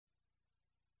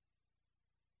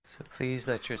So please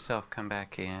let yourself come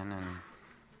back in and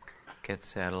get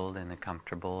settled in a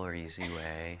comfortable or easy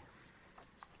way.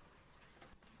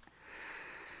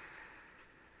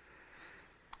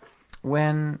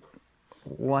 When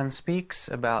one speaks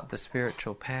about the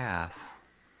spiritual path,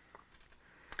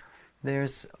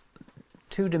 there's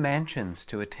two dimensions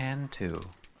to attend to,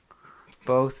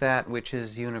 both that which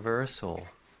is universal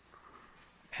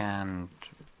and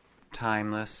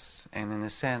timeless, and in a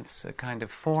sense a kind of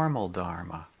formal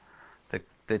dharma,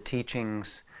 the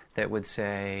teachings that would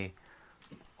say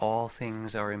all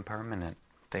things are impermanent,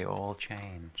 they all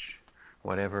change.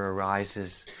 Whatever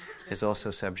arises is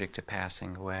also subject to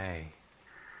passing away.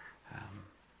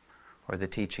 Or the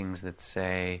teachings that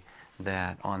say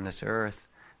that on this earth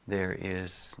there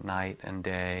is night and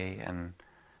day, and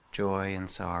joy and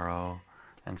sorrow,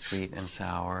 and sweet and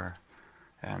sour,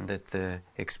 and that the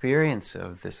experience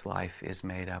of this life is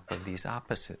made up of these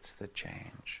opposites that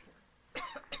change.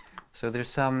 So there's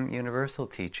some universal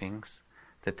teachings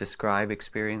that describe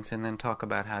experience and then talk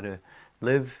about how to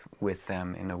live with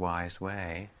them in a wise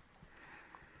way.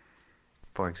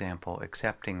 For example,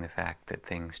 accepting the fact that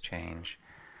things change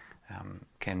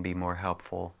can be more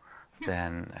helpful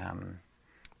than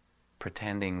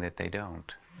pretending that they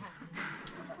don't.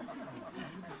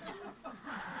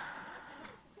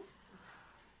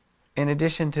 In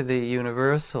addition to the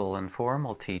universal and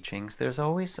formal teachings, there's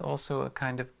always also a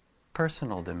kind of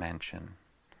personal dimension.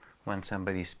 When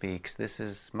somebody speaks, this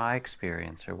is my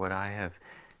experience, or what I have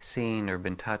seen or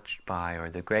been touched by, or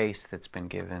the grace that's been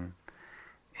given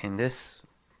in this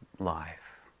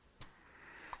life.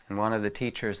 And one of the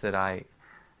teachers that I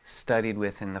studied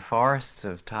with in the forests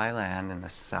of Thailand in the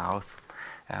south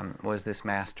was this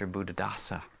master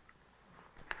Buddhadasa,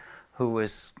 who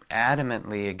was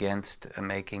adamantly against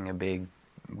making a big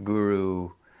guru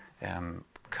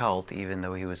cult, even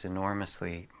though he was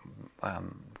enormously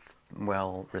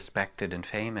well respected and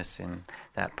famous in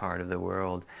that part of the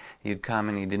world. You'd come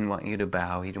and he didn't want you to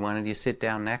bow. He wanted you to sit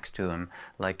down next to him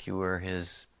like you were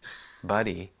his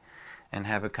buddy and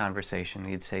have a conversation.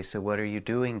 He'd say, so what are you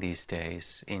doing these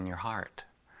days in your heart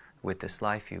with this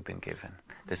life you've been given?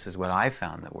 This is what I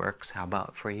found that works. How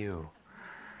about for you?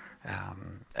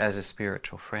 As a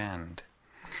spiritual friend.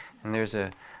 And there's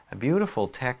a beautiful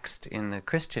text in the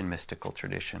Christian mystical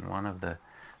tradition, one of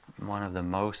the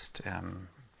most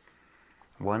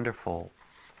wonderful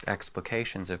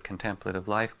explications of contemplative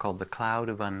life, called The Cloud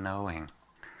of Unknowing.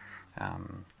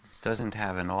 Doesn't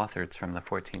have an author, it's from the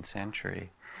 14th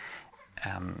century.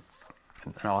 An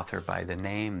author by the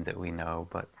name that we know,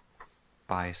 but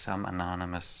by some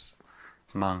anonymous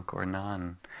monk or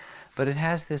nun. But it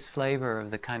has this flavor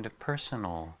of the kind of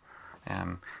personal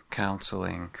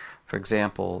counseling. For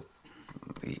example,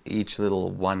 each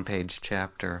little one-page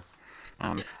chapter,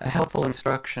 a helpful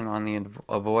instruction on the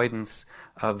avoidance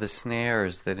of the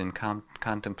snares that in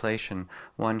contemplation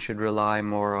one should rely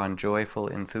more on joyful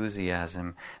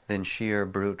enthusiasm than sheer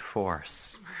brute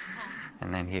force.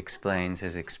 And then he explains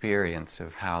his experience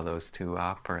of how those two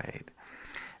operate.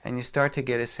 And you start to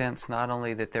get a sense not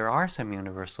only that there are some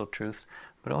universal truths,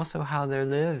 but also how they're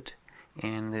lived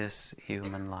in this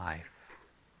human life.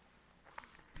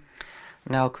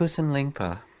 Now, Kusum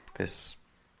Lingpa, this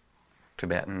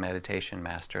Tibetan meditation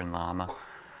master and Lama,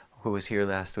 who was here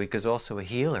last week, is also a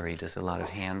healer. He does a lot of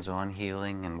hands-on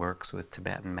healing and works with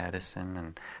Tibetan medicine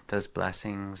and does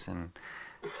blessings and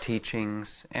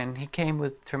teachings. And he came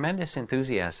with tremendous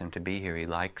enthusiasm to be here. He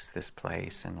likes this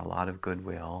place and a lot of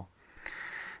goodwill.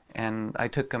 And I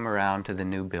took him around to the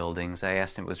new buildings. I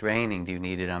asked him, it was raining, do you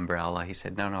need an umbrella? He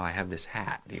said, no, I have this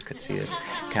hat. You could see this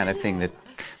kind of thing that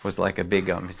was like a big,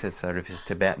 he said, sort of his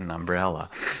Tibetan umbrella.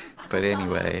 But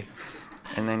anyway,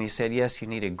 and then he said, yes, you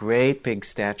need a great big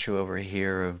statue over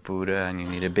here of Buddha, and you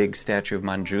need a big statue of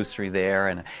Manjusri there,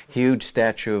 and a huge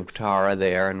statue of Tara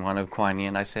there, and one of Kuan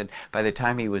Yin. I said, by the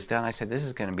time he was done, I said, this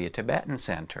is going to be a Tibetan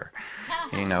center.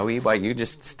 You know, you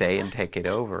just stay and take it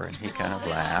over. And he kind of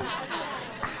laughed.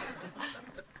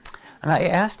 And I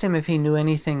asked him if he knew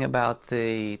anything about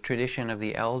the tradition of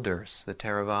the elders, the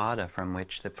Theravada, from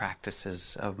which the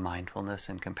practices of mindfulness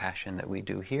and compassion that we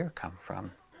do here come from.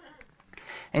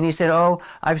 And he said,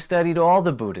 I've studied all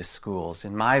the Buddhist schools.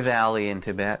 In my valley in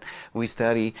Tibet, we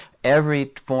study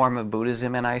every form of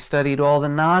Buddhism, and I studied all the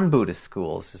non-Buddhist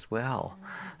schools as well.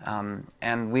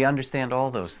 And we understand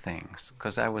all those things,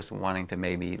 because I was wanting to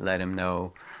maybe let him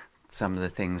know some of the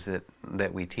things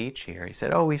that we teach here. He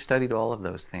said, we've studied all of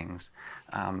those things.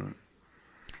 And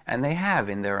they have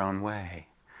in their own way.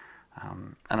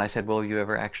 And I said, well, have you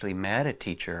ever actually met a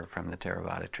teacher from the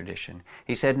Theravada tradition?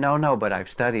 He said, no, but I've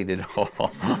studied it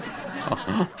all.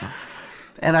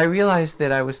 And I realized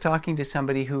that I was talking to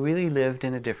somebody who really lived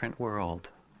in a different world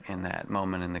in that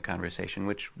moment in the conversation,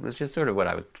 which was just sort of what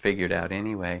I figured out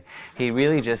anyway. He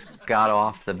really just got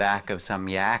off the back of some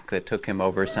yak that took him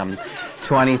over some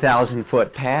 20,000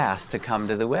 foot pass to come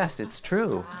to the West. It's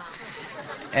true.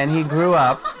 And he grew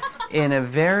up in a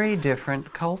very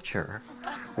different culture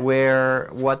where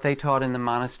what they taught in the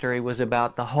monastery was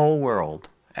about the whole world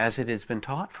as it has been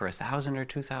taught for 1,000 or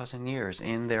 2,000 years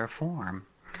in their form.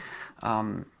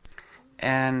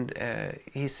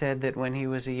 He said that when he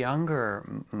was a younger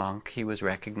monk, he was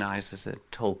recognized as a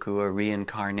tulku, a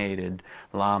reincarnated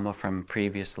lama from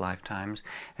previous lifetimes,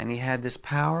 and he had this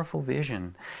powerful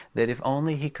vision that if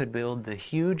only he could build the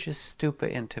hugest stupa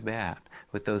in Tibet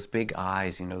with those big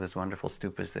eyes, those wonderful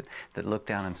stupas that look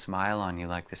down and smile on you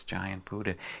like this giant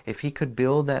Buddha, if he could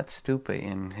build that stupa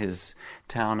in his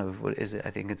town of, what is it, I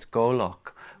think it's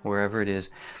Golok, wherever it is,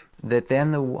 that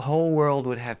then the whole world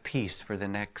would have peace for the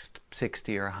next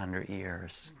 60 or 100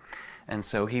 years. And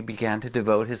so he began to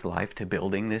devote his life to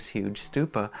building this huge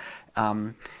stupa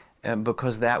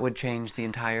because that would change the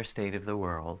entire state of the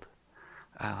world.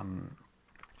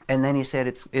 And then he said,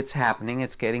 it's happening,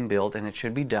 it's getting built, and it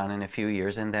should be done in a few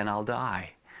years, and then I'll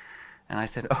die. And I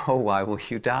said, oh, why will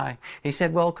you die? He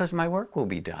said, well, because my work will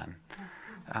be done.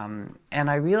 And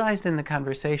I realized in the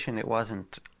conversation, it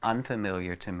wasn't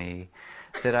unfamiliar to me,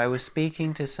 that I was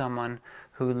speaking to someone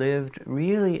who lived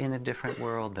really in a different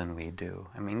world than we do.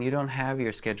 I mean, you don't have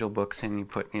your schedule books and you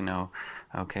put,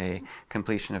 okay,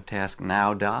 completion of task,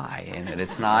 now die in it.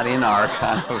 It's not in our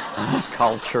kind of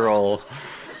cultural,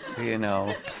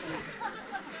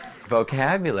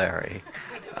 vocabulary.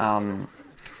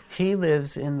 He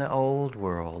lives in the old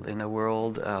world, in a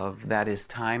world that is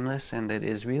timeless and that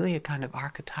is really a kind of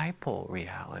archetypal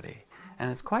reality. And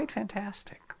it's quite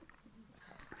fantastic.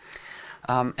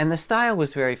 And the style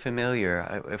was very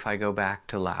familiar. If I go back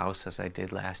to Laos, as I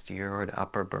did last year, or to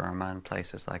Upper Burma and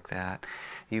places like that,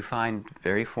 you find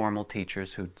very formal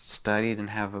teachers who studied and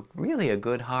have really a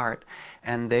good heart,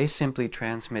 and they simply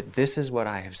transmit, this is what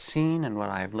I have seen and what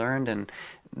I have learned, and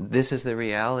this is the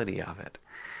reality of it.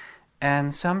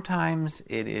 And sometimes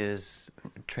it is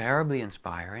terribly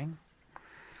inspiring.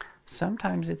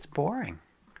 Sometimes it's boring.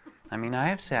 I mean, I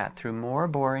have sat through more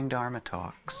boring Dharma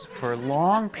talks for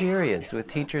long periods with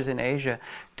teachers in Asia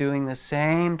doing the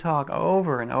same talk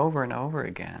over and over and over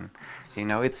again.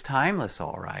 It's timeless,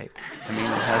 all right. I mean,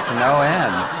 it has no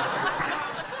end.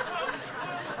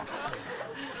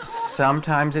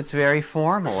 Sometimes it's very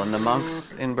formal, and the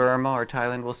monks in Burma or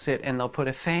Thailand will sit and they'll put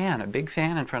a big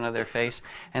fan in front of their face,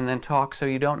 and then talk so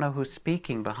you don't know who's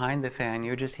speaking behind the fan.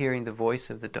 You're just hearing the voice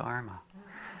of the Dharma.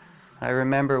 I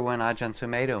remember when Ajahn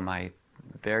Sumedho, my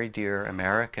very dear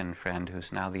American friend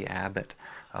who's now the abbot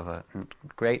of a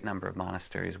great number of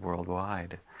monasteries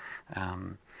worldwide,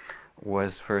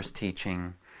 was first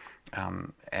teaching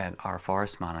at our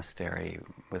forest monastery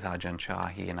with Ajahn Chah.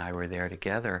 He and I were there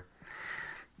together.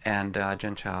 And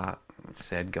Ajahn Chah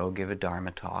said, go give a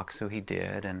Dharma talk. So he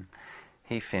did, and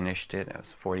he finished it. It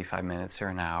was 45 minutes or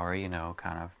an hour,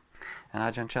 kind of. And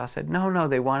Ajahn Chah said, no,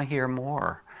 they want to hear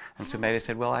more. And Sumedho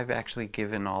said, well, I've actually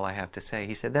given all I have to say.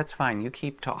 He said, that's fine, you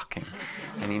keep talking.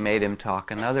 And he made him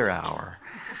talk another hour.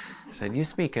 He said, you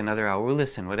speak another hour, we'll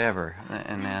listen, whatever.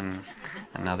 And then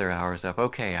another hour's up.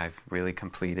 Okay, I've really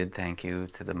completed, thank you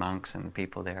to the monks and the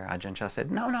people there. Ajahn Chah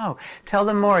said, no, tell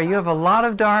them more. You have a lot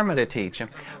of Dharma to teach him.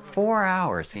 4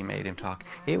 hours he made him talk.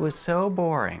 It was so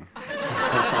boring.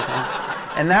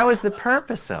 And that was the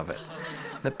purpose of it.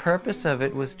 The purpose of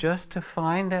it was just to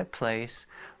find that place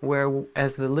where,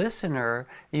 as the listener,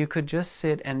 you could just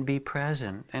sit and be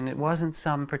present. And it wasn't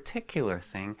some particular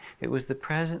thing. It was the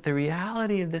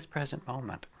reality of this present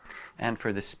moment. And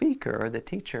for the speaker or the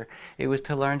teacher, it was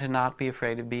to learn to not be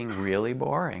afraid of being really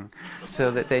boring,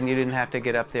 so that then you didn't have to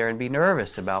get up there and be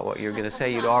nervous about what you're going to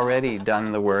say. You'd already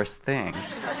done the worst thing.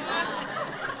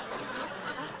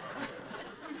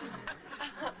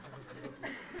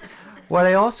 What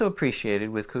I also appreciated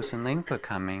with Kusan Lingpa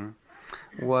coming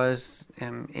was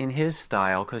in his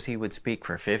style, because he would speak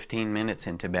for 15 minutes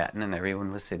in Tibetan and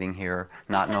everyone was sitting here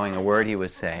not knowing a word he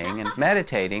was saying and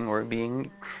meditating or being,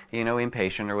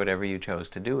 impatient or whatever you chose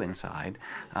to do inside.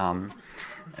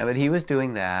 But he was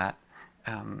doing that,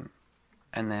 and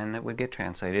then it would get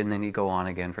translated, and then he'd go on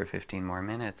again for 15 more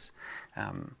minutes.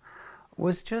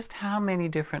 Was just how many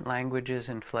different languages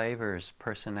and flavors,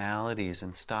 personalities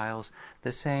and styles,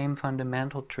 the same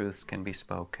fundamental truths can be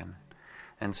spoken.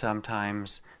 And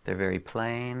sometimes they're very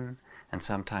plain, and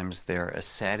sometimes they're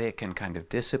ascetic and kind of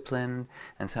disciplined,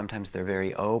 and sometimes they're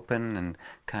very open and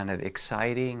kind of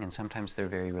exciting, and sometimes they're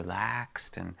very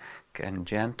relaxed and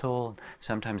gentle.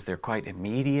 Sometimes they're quite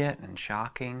immediate and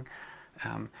shocking.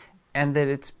 And that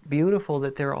it's beautiful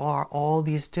that there are all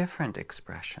these different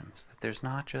expressions, that there's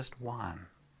not just one.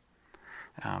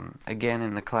 Again,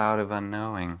 in The Cloud of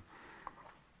Unknowing,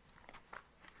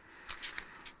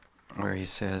 where he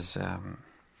says,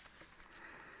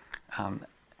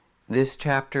 this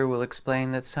chapter will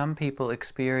explain that some people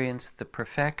experience the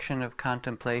perfection of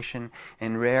contemplation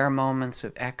in rare moments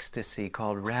of ecstasy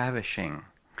called ravishing.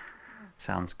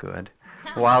 Sounds good.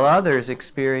 While others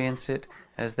experience it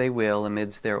as they will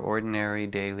amidst their ordinary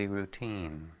daily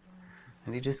routine.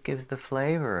 And he just gives the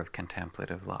flavor of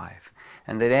contemplative life.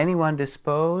 And that anyone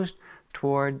disposed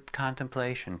toward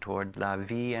contemplation, toward la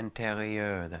vie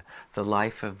intérieure, the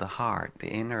life of the heart, the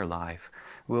inner life,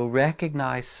 will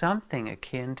recognize something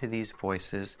akin to these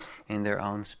voices in their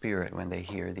own spirit when they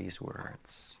hear these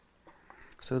words.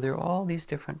 So there are all these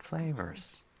different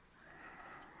flavors.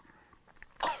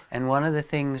 And one of the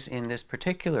things in this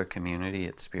particular community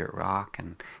at Spirit Rock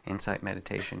and Insight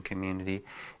Meditation community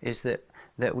is that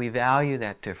we value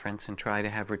that difference and try to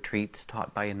have retreats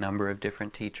taught by a number of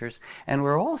different teachers. And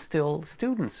we're all still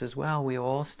students as well. We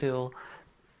all still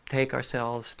take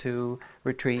ourselves to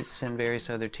retreats and various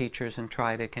other teachers and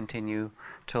try to continue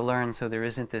to learn, so there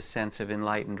isn't this sense of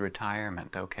enlightened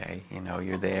retirement. Okay,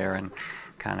 you're there and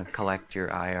kind of collect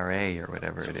your IRA or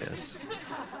whatever it is.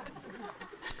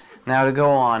 Now, to go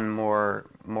on more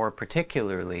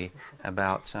particularly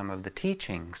about some of the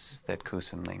teachings that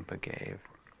Kusum Lingpa gave.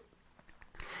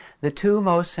 The two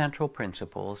most central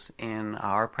principles in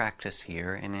our practice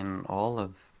here and in all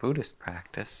of Buddhist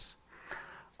practice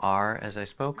are, as I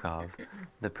spoke of,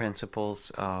 the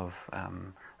principles of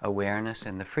awareness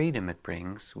and the freedom it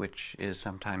brings, which is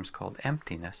sometimes called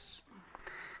emptiness,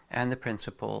 and the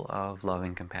principle of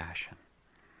loving compassion.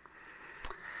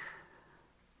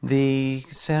 The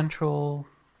central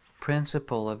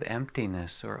principle of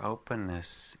emptiness or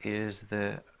openness is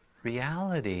the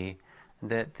reality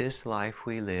that this life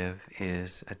we live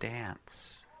is a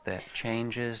dance that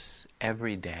changes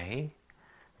every day,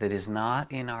 that is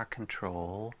not in our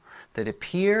control, that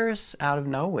appears out of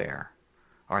nowhere.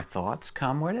 Our thoughts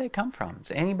come, where do they come from?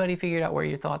 Has anybody figured out where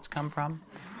your thoughts come from?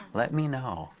 Let me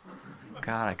know.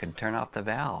 God, I could turn off the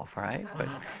valve, right? But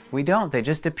we don't. They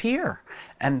just appear.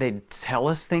 And they tell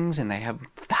us things, and they have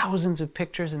thousands of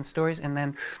pictures and stories, and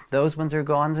then those ones are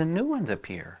gone and new ones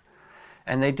appear.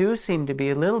 And they do seem to be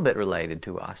a little bit related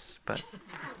to us, but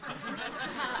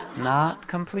not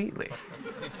completely.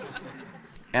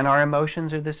 And our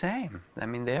emotions are the same. I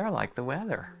mean, they're like the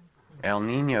weather. El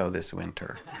Nino this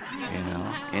winter,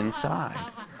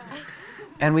 inside.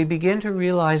 And we begin to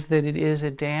realize that it is a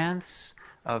dance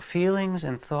of feelings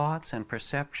and thoughts and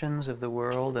perceptions of the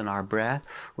world and our breath,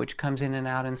 which comes in and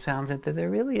out and sounds, and that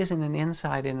there really isn't an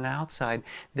inside and an outside.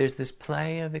 There's this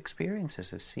play of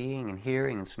experiences of seeing and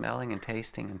hearing and smelling and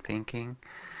tasting and thinking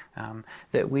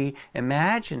that we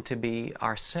imagine to be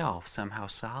ourself, somehow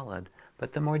solid.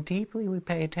 But the more deeply we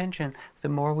pay attention, the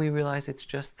more we realize it's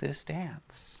just this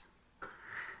dance.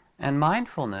 And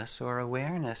mindfulness or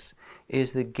awareness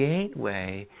is the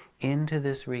gateway into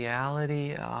this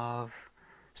reality of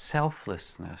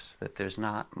selflessness, that there's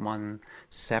not one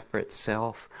separate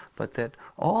self, but that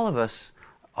all of us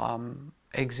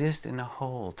exist in a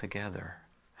whole together.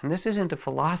 And this isn't a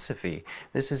philosophy.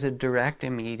 This is a direct,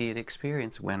 immediate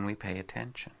experience when we pay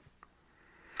attention.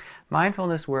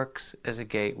 Mindfulness works as a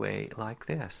gateway like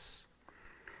this.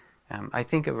 I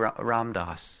think of Ram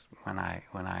Dass when I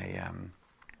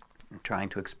trying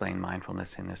to explain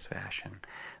mindfulness in this fashion,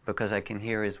 because I can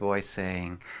hear his voice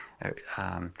saying,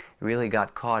 really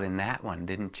got caught in that one,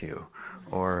 didn't you?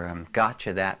 Or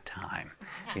gotcha that time,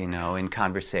 in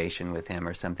conversation with him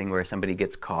or something, where somebody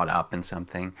gets caught up in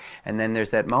something. And then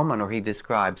there's that moment where he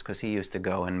describes, because he used to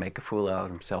go and make a fool out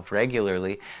of himself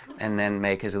regularly and then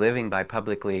make his living by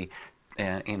publicly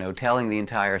telling the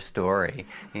entire story,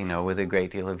 with a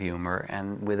great deal of humor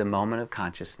and with a moment of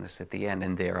consciousness at the end.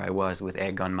 And there I was with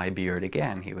egg on my beard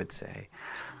again, he would say.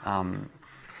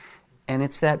 And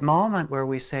it's that moment where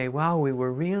we say, wow, we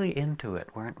were really into it,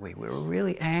 weren't we? We were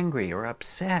really angry or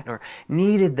upset or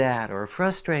needed that or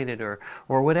frustrated or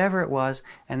whatever it was.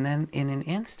 And then in an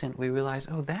instant we realize,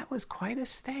 oh, that was quite a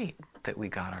state that we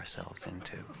got ourselves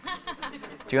into.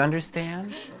 Do you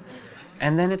understand?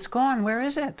 And then it's gone. Where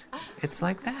is it? It's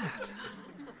like that.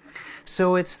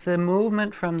 So it's the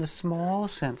movement from the small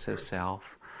sense of self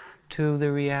to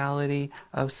the reality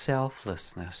of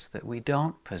selflessness, that we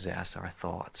don't possess our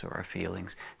thoughts or our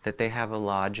feelings, that they have a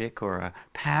logic or a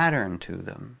pattern to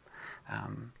them,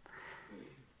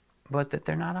 but that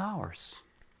they're not ours.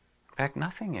 In fact,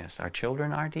 nothing is. Our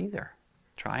children aren't either.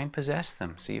 Try and possess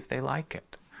them, see if they like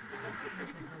it.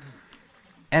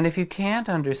 And if you can't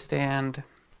understand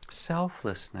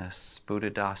selflessness,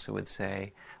 Buddhadasa would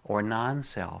say, or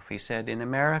non-self, he said, in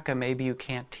America maybe you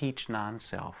can't teach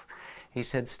non-self. He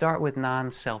said, start with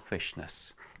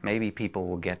non-selfishness. Maybe people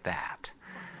will get that.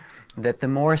 That the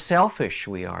more selfish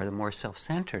we are, the more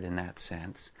self-centered in that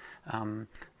sense,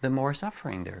 the more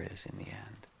suffering there is in the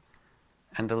end,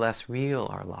 and the less real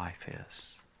our life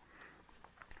is.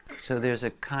 So there's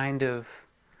a kind of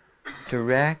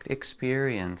direct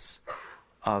experience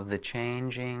of the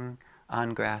changing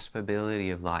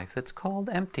ungraspability of life that's called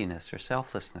emptiness or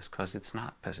selflessness because it's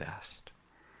not possessed.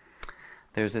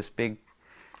 There's this big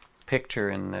picture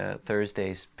in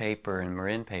Thursday's paper, in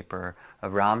Marin paper,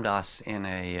 of Ram Dass in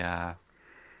a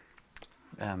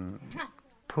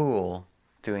pool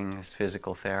doing his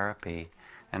physical therapy,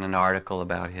 and an article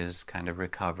about his kind of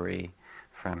recovery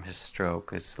from his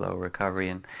stroke, his slow recovery,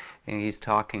 and he's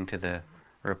talking to the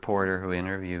reporter who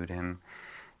interviewed him,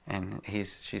 and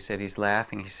she said he's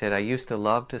laughing. He said, I used to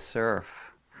love to surf,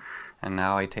 and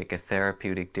now I take a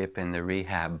therapeutic dip in the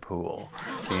rehab pool.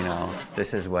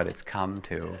 This is what it's come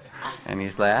to. And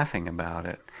he's laughing about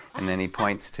it. And then he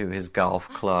points to his golf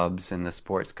clubs and the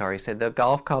sports car. He said, the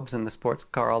golf clubs and the sports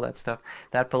car, all that stuff,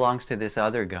 that belongs to this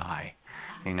other guy.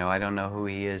 I don't know who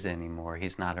he is anymore.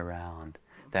 He's not around.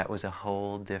 That was a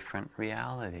whole different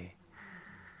reality.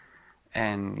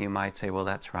 And you might say, well,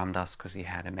 that's Ram Dass because he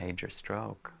had a major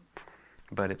stroke.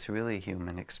 But it's really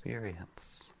human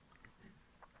experience.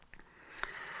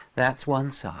 That's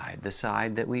one side, the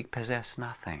side that we possess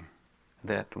nothing,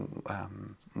 that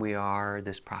we are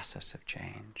this process of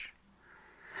change.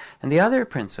 And the other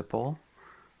principle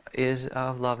is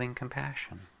of loving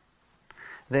compassion.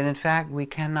 That in fact we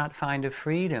cannot find a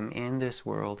freedom in this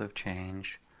world of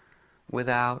change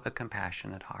without a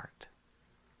compassionate heart.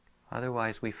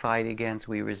 Otherwise we fight against,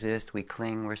 we resist, we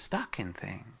cling, we're stuck in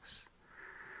things.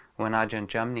 When Ajahn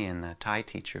Jamnian, the Thai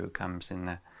teacher who comes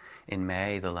in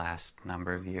May, the last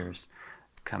number of years,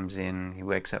 comes in, he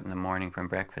wakes up in the morning from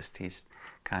breakfast, he's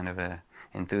kind of a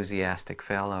enthusiastic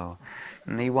fellow.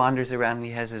 And he wanders around and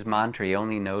he has his mantra. He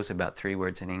only knows about 3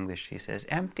 words in English. He says,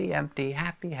 empty, empty,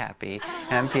 happy, happy.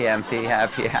 Empty, empty,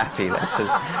 happy, happy. That's his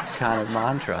kind of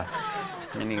mantra.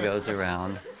 And he goes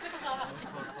around.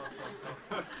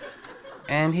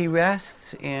 And he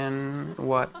rests in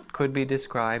what could be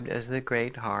described as the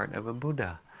great heart of a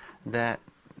Buddha, that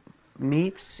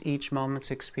meets each moment's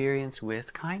experience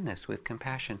with kindness, with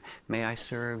compassion. May I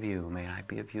serve you? May I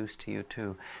be of use to you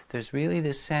too? There's really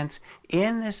this sense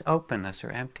in this openness or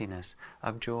emptiness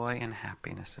of joy and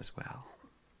happiness as well.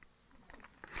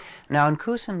 Now in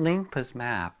Kusan Lingpa's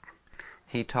map,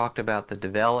 he talked about the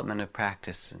development of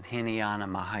practice in Hinayana,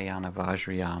 Mahayana,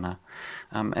 Vajrayana,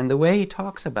 and the way he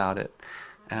talks about it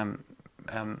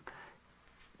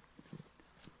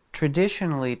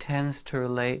traditionally tends to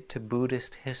relate to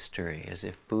Buddhist history, as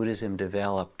if Buddhism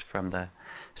developed from the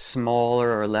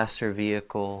smaller or lesser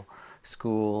vehicle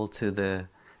school to the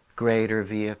greater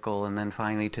vehicle, and then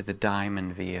finally to the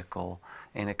diamond vehicle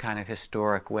in a kind of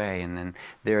historic way. And then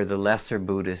there are the lesser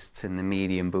Buddhists and the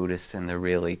medium Buddhists and the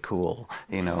really cool,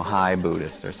 high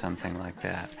Buddhists or something like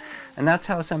that. And that's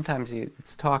how sometimes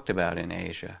it's talked about in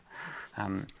Asia.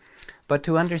 But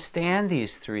to understand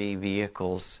these 3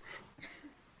 vehicles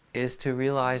is to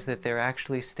realize that they're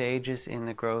actually stages in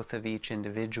the growth of each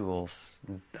individual's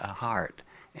heart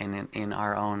and in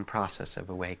our own process of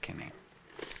awakening.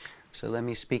 So let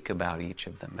me speak about each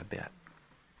of them a bit.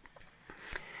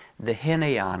 The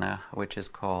Hinayana, which is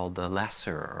called the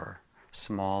lesser or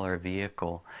smaller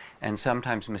vehicle, and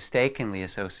sometimes mistakenly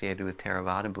associated with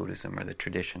Theravada Buddhism or the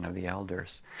tradition of the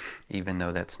elders, even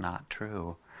though that's not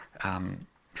true.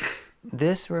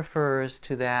 This refers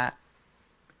to that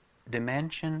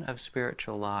dimension of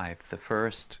spiritual life, the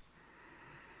first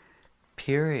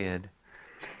period,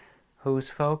 whose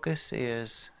focus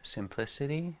is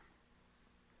simplicity,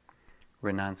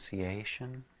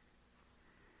 renunciation,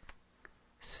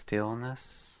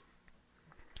 stillness,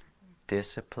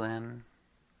 discipline,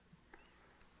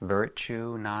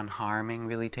 virtue, non-harming,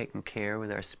 really taking care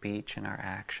with our speech and our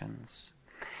actions,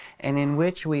 and in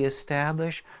which we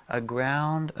establish a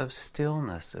ground of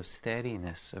stillness, of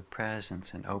steadiness, of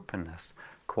presence and openness,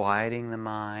 quieting the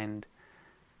mind,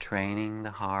 training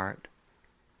the heart,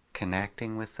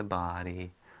 connecting with the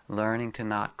body, learning to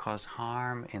not cause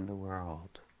harm in the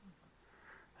world.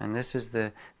 And this is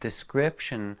the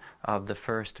description of the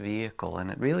first vehicle, and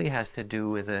it really has to do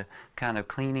with a kind of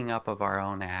cleaning up of our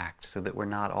own act so that we're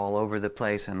not all over the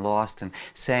place and lost and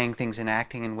saying things and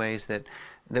acting in ways that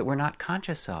we're not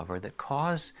conscious of or that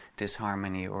cause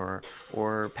disharmony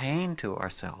or pain to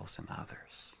ourselves and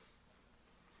others.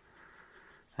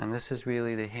 And this is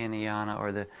really the Hinayana,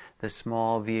 or the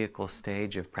small vehicle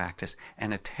stage of practice,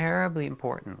 and a terribly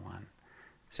important one.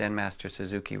 Zen Master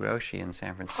Suzuki Roshi in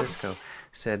San Francisco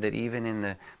said that even in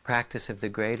the practice of the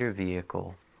greater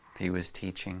vehicle he was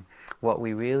teaching, what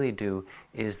we really do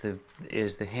is the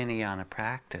Hinayana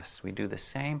practice. We do the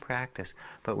same practice,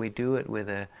 but we do it with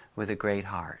a great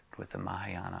heart, with the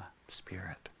Mahayana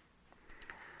spirit.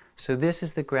 So this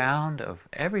is the ground of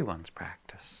everyone's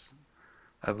practice,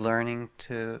 of learning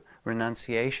to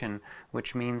renunciation,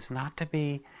 which means not to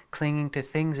be clinging to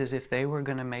things as if they were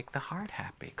going to make the heart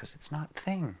happy, because it's not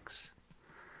things.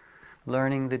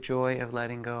 Learning the joy of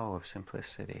letting go, of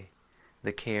simplicity,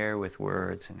 the care with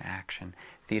words and action,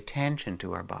 the attention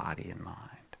to our body and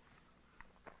mind.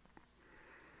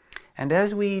 And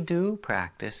as we do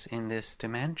practice in this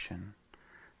dimension,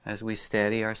 as we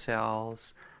steady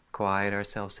ourselves, quiet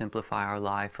ourselves, simplify our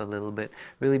life a little bit,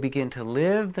 really begin to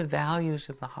live the values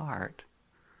of the heart,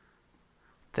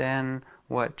 then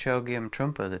what Chogyam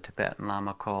Trungpa, the Tibetan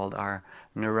Lama, called our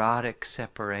neurotic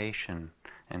separation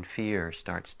and fear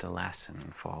starts to lessen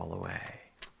and fall away.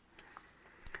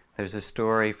 There's a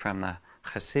story from the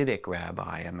Hasidic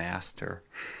rabbi, a master,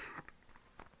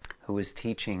 who was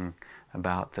teaching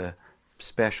about the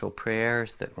special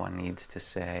prayers that one needs to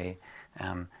say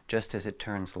just as it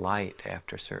turns light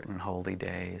after certain holy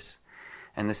days.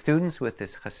 And the students with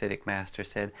this Hasidic master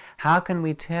said, "How can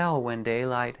we tell when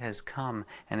daylight has come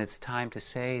and it's time to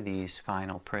say these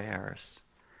final prayers?"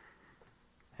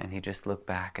 And he just looked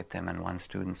back at them, and one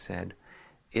student said,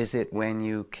 "Is it when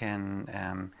you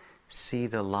can see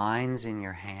the lines in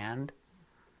your hand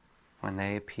when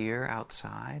they appear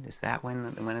outside? Is that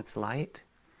when it's light?"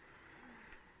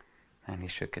 And he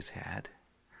shook his head.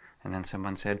 And then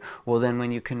someone said, "Well, then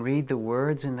when you can read the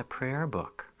words in the prayer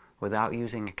book without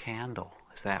using a candle,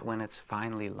 is that when it's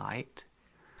finally light?"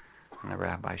 And the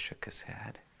rabbi shook his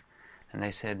head. And they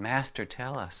said, "Master,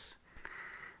 tell us."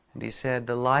 And he said,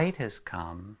 "The light has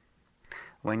come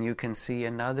when you can see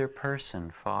another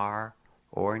person far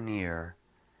or near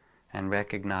and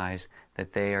recognize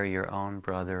that they are your own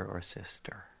brother or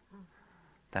sister.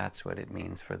 That's what it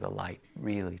means for the light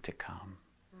really to come."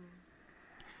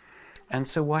 And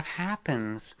so what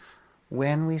happens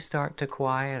when we start to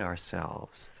quiet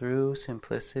ourselves through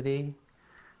simplicity,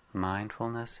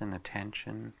 mindfulness and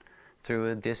attention, through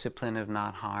a discipline of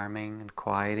not harming and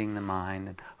quieting the mind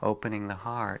and opening the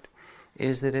heart,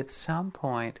 is that at some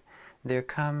point there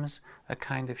comes a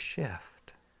kind of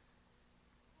shift.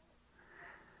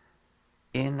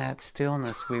 In that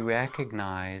stillness we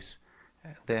recognize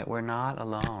that we're not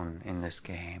alone in this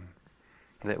game,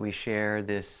 that we share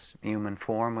this human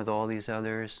form with all these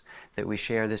others, that we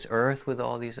share this earth with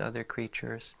all these other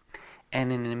creatures.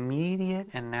 And in an immediate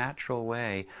and natural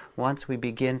way, once we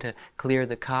begin to clear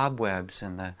the cobwebs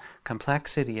and the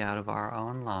complexity out of our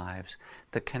own lives,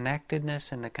 the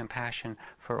connectedness and the compassion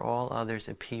for all others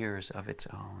appears of its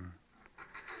own.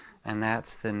 And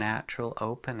that's the natural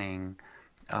opening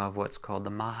of what's called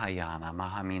the Mahayana.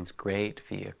 Maha means great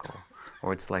vehicle,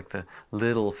 or it's like the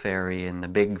little ferry in the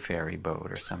big ferry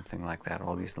boat, or something like that,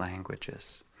 all these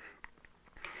languages.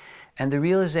 And the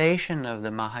realization of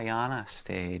the Mahayana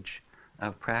stage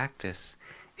of practice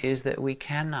is that we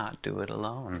cannot do it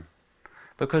alone,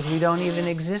 because we don't even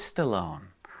exist alone.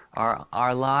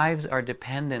 Our lives are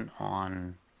dependent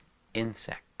on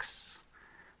insects.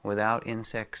 Without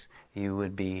insects, you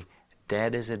would be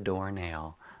dead as a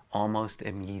doornail almost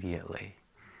immediately.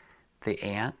 The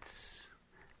ants,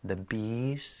 the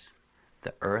bees,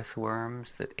 the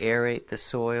earthworms that aerate the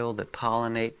soil, that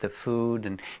pollinate the food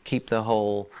and keep the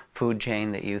whole food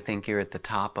chain that you think you're at the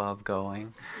top of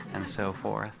going, and so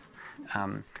forth.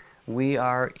 We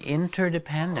are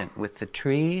interdependent with the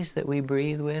trees that we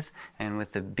breathe with, and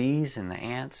with the bees and the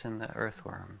ants and the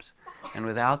earthworms. And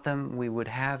without them, we would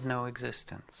have no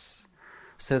existence.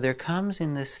 So there comes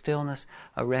in this stillness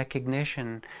a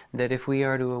recognition that if we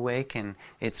are to awaken,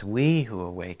 it's we who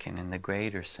awaken in the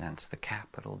greater sense, the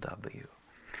capital W.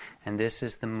 And this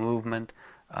is the movement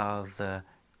of the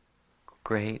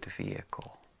great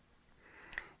vehicle.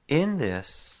 In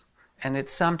this, and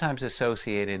it's sometimes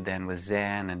associated then with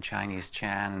Zen and Chinese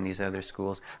Chan and these other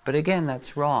schools, but again,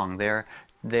 that's wrong.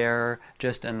 They're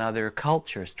just another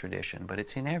culture's tradition, but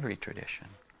it's in every tradition.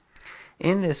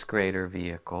 In this greater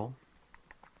vehicle,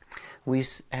 we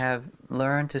have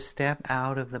learned to step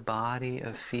out of the body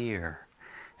of fear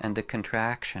and the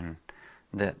contraction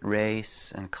that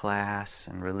race and class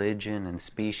and religion and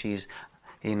species,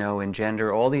 and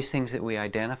gender, all these things that we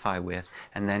identify with,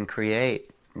 and then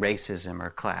create racism or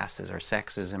classes or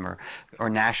sexism or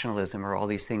nationalism or all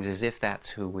these things as if that's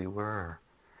who we were.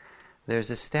 There's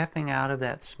a stepping out of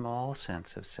that small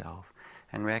sense of self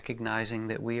and recognizing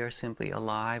that we are simply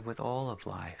alive with all of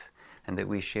life and that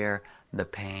we share the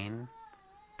pain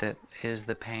that is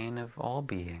the pain of all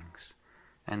beings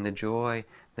and the joy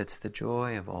that's the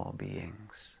joy of all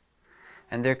beings.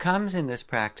 And there comes in this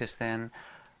practice then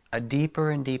a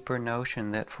deeper and deeper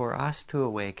notion that for us to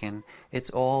awaken, it's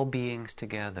all beings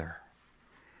together.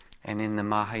 And in the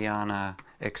Mahayana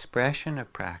expression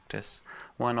of practice,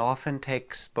 one often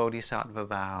takes bodhisattva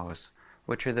vows,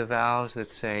 which are the vows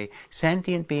that say,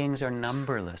 sentient beings are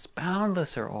numberless,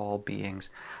 boundless are all beings.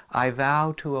 I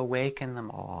vow to awaken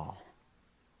them all.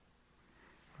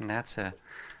 And that's a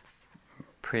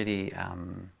pretty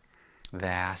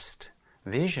vast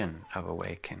vision of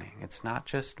awakening. It's not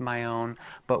just my own,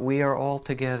 but we are all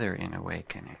together in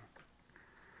awakening.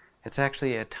 It's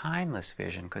actually a timeless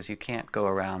vision because you can't go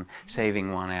around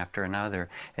saving one after another.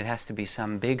 It has to be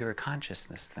some bigger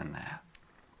consciousness than that.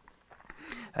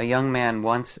 A young man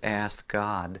once asked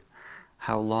God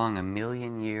how long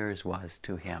 1,000,000 years was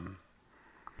to him.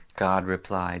 God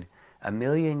replied,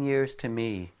 1,000,000 years to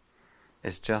me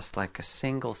is just like a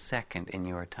single second in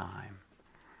your time.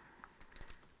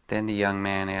 Then the young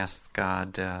man asked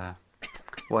God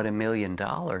what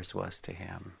 $1,000,000 was to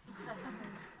him.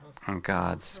 And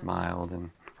God smiled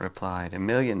and replied,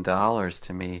 $1,000,000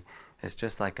 to me is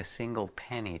just like a single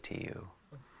penny to you.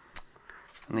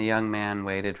 And the young man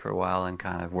waited for a while and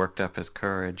kind of worked up his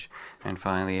courage and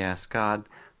finally asked, God,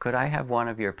 could I have one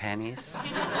of your pennies?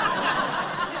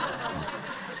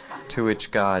 To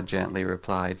which God gently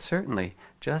replied, certainly,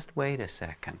 just wait a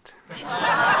second.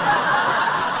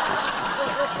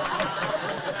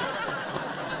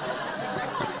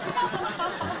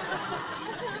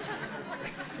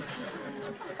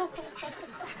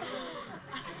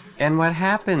 And what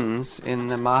happens in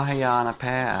the Mahayana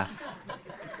path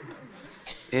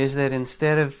is that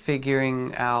instead of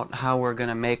figuring out how we're going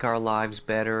to make our lives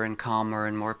better and calmer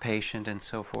and more patient and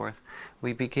so forth,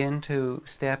 we begin to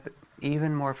step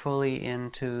even more fully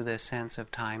into the sense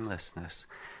of timelessness,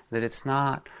 that it's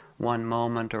not one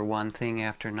moment or one thing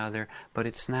after another, but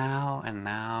it's now and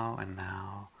now and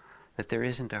now, that there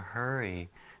isn't a hurry,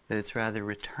 that it's rather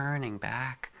returning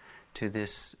back to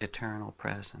this eternal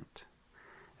present.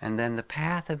 And then the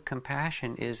path of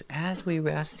compassion is, as we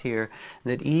rest here,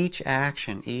 that each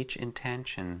action, each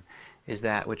intention is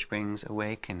that which brings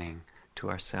awakening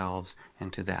to ourselves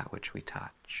and to that which we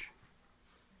touch.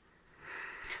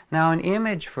 Now, an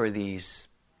image for these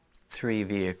three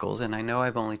vehicles, and I know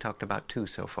I've only talked about two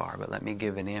so far, but let me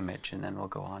give an image and then we'll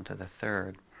go on to the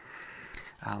third.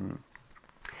 And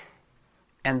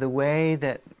the way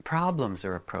that problems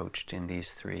are approached in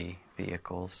these three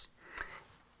vehicles,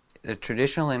 the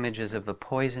traditional image is of a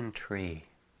poison tree.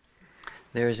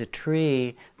 There is a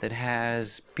tree that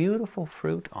has beautiful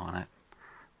fruit on it,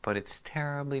 but it's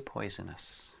terribly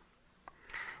poisonous.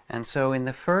 And so in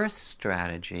the first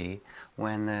strategy,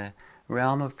 when the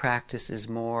realm of practice is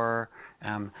more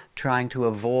trying to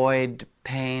avoid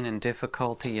pain and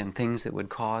difficulty and things that would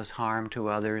cause harm to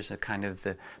others, a kind of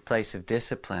the place of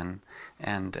discipline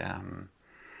and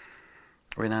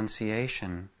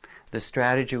renunciation, the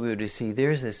strategy we would see,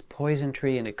 there's this poison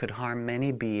tree and it could harm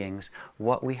many beings.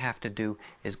 What we have to do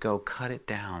is go cut it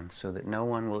down so that no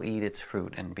one will eat its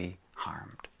fruit and be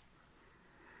harmed.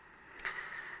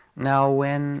 Now,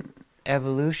 when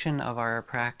evolution of our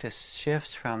practice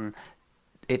shifts from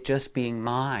it just being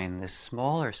mine, this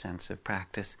smaller sense of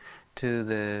practice, to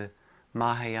the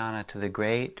Mahayana, to the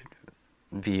great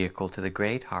vehicle, to the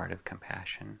great heart of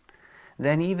compassion,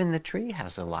 then even the tree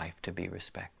has a life to be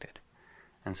respected.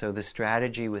 And so the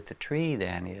strategy with the tree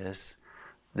then is,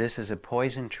 this is a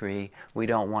poison tree, we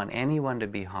don't want anyone to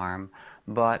be harmed,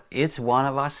 but it's one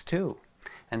of us too.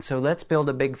 And so let's build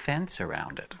a big fence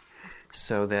around it,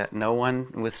 so that no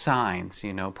one, with signs,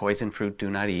 poison fruit do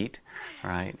not eat,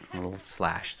 right, a little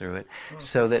slash through it,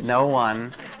 so that no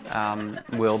one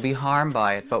will be harmed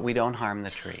by it, but we don't harm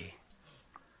the tree.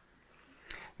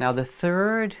 Now the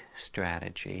third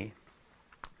strategy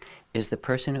is the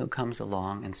person who comes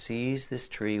along and sees this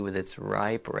tree with its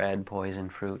ripe red poison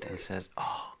fruit and says,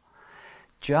 oh,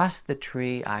 just the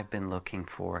tree I've been looking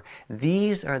for.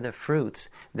 These are the fruits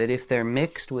that if they're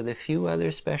mixed with a few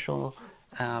other special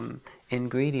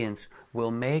ingredients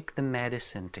will make the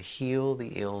medicine to heal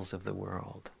the ills of the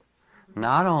world.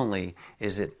 Not only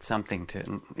is it something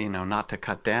to, not to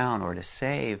cut down or to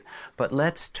save, but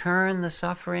let's turn the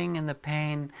suffering and the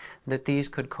pain that these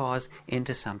could cause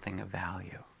into something of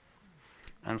value.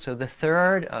 And so the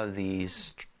third of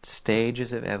these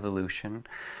stages of evolution,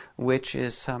 which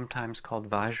is sometimes called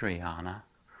Vajrayana,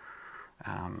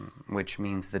 which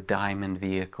means the diamond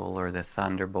vehicle or the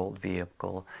thunderbolt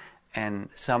vehicle, and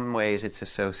some ways it's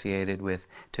associated with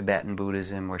Tibetan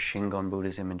Buddhism or Shingon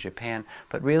Buddhism in Japan.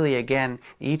 But really, again,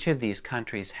 each of these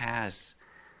countries has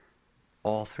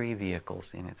all three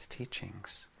vehicles in its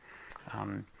teachings.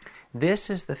 This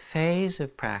is the phase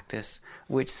of practice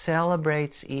which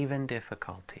celebrates even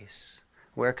difficulties,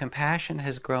 where compassion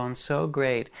has grown so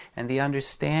great and the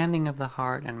understanding of the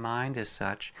heart and mind is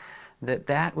such that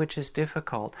that which is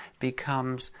difficult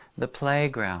becomes the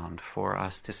playground for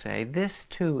us to say, this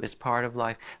too is part of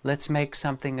life. Let's make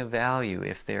something of value.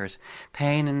 If there's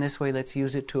pain in this way, let's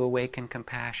use it to awaken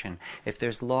compassion. If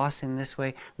there's loss in this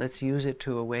way, let's use it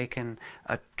to awaken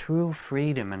a true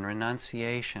freedom and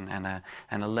renunciation and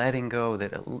a letting go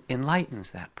that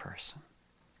enlightens that person.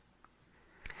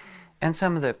 And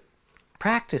some of the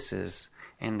practices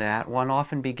in that, one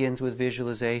often begins with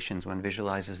visualizations. One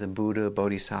visualizes the Buddha,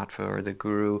 Bodhisattva, or the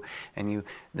Guru, and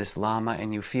this Lama,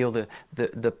 and you feel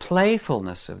the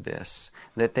playfulness of this,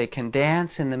 that they can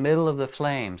dance in the middle of the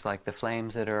flames, like the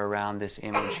flames that are around this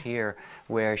image here,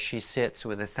 where she sits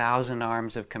with 1,000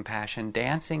 arms of compassion,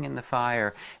 dancing in the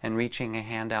fire and reaching a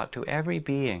hand out to every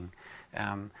being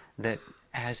that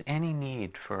has any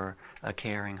need for a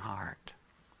caring heart.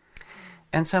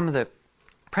 And some of the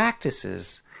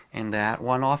practices in that,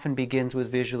 one often begins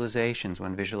with visualizations.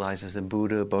 One visualizes the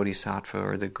Buddha, Bodhisattva,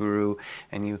 or the Guru,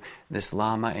 and this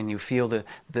Lama, and you feel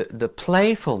the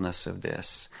playfulness of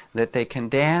this, that they can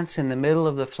dance in the middle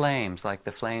of the flames, like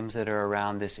the flames that are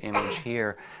around this image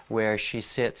here, where she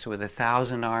sits with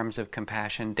 1,000 arms of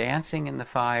compassion, dancing in the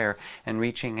fire and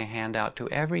reaching a hand out to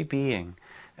every being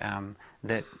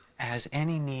that has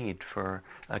any need for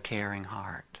a caring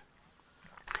heart.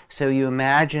 So you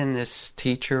imagine this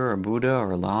teacher or Buddha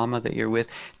or Lama that you're with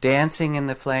dancing in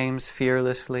the flames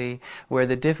fearlessly, where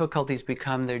the difficulties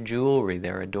become their jewelry,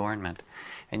 their adornment.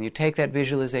 And you take that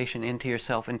visualization into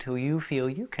yourself until you feel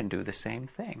you can do the same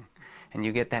thing. And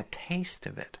you get that taste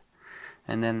of it.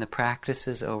 And then the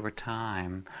practices over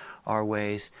time are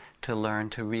ways to learn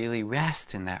to really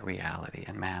rest in that reality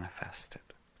and manifest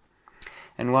it.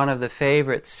 And one of the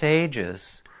favorite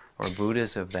sages or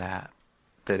Buddhas of that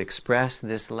express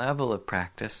this level of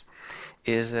practice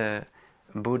is a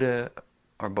Buddha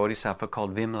or Bodhisattva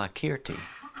called Vimalakirti,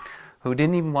 who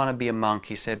didn't even want to be a monk.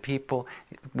 He said, people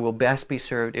will best be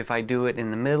served if I do it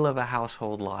in the middle of a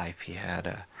household life. He had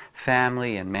a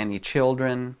family and many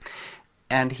children,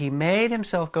 and he made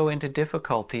himself go into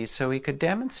difficulties so he could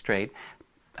demonstrate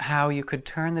how you could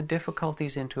turn the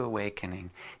difficulties into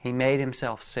awakening. He made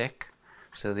himself sick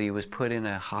so that he was put in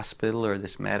a hospital or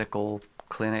this medical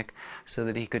clinic so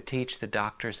that he could teach the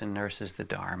doctors and nurses the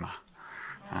Dharma,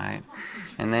 right?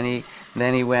 And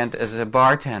then he went as a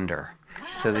bartender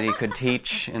so that he could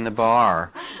teach in the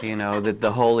bar,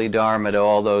 the holy Dharma to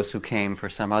all those who came for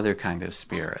some other kind of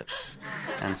spirits,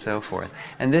 and so forth.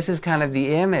 And this is kind of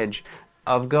the image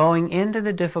of going into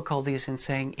the difficulties and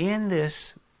saying, in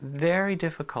this very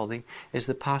difficulty is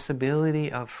the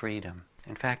possibility of freedom.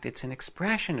 In fact, it's an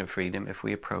expression of freedom if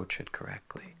we approach it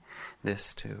correctly.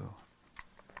 This too.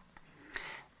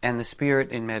 And the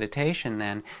spirit in meditation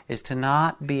then is to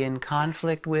not be in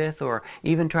conflict with or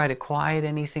even try to quiet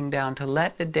anything down, to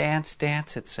let the dance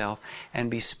itself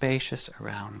and be spacious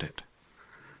around it.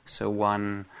 So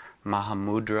one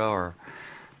Mahamudra or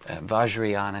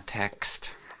Vajrayana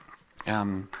text,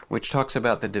 which talks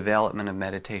about the development of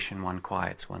meditation, one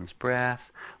quiets one's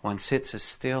breath, one sits as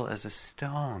still as a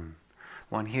stone.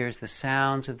 One hears the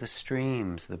sounds of the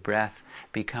streams. The breath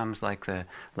becomes like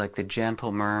the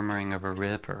gentle murmuring of a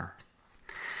river.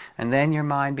 And then your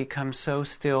mind becomes so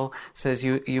still, says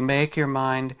you make your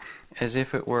mind as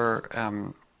if it were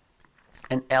an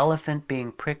elephant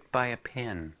being pricked by a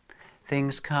pin.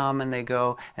 Things come and they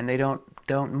go, and they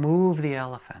don't move the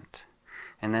elephant.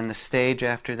 And then the stage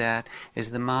after that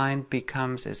is the mind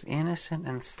becomes as innocent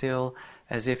and still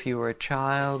as if you were a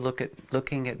child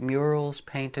looking at murals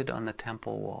painted on the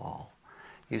temple wall.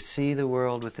 You see the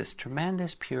world with this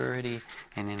tremendous purity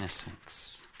and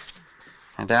innocence.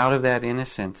 And out of that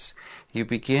innocence, you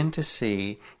begin to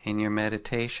see in your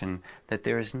meditation that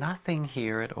there is nothing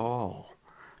here at all.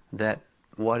 That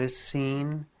what is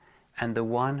seen and the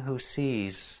one who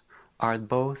sees are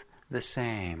both the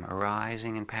same,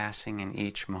 arising and passing in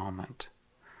each moment.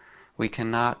 We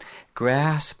cannot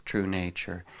grasp true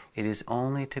nature. It is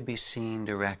only to be seen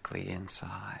directly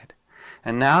inside.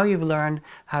 And now you've learned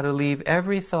how to leave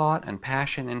every thought and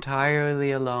passion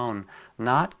entirely alone,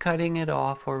 not cutting it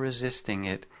off or resisting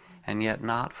it, and yet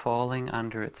not falling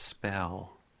under its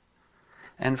spell.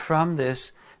 And from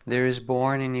this, there is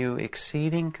born in you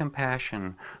exceeding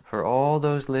compassion for all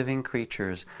those living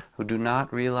creatures who do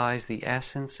not realize the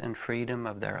essence and freedom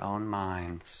of their own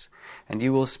minds. And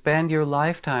you will spend your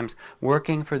lifetimes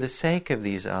working for the sake of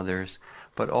these others,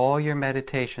 but all your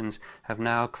meditations have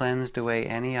now cleansed away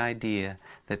any idea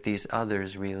that these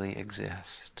others really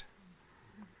exist.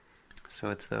 So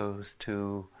it's those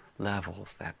two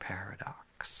levels, that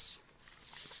paradox.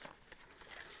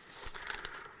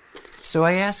 So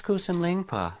I asked Kusum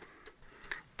Lingpa,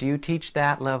 do you teach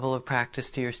that level of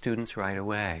practice to your students right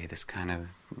away, this kind of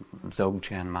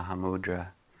Dzogchen Mahamudra,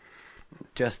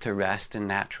 just to rest in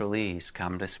natural ease,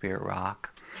 come to Spirit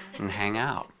Rock and hang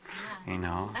out,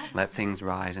 let things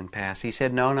rise and pass? He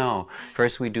said, no.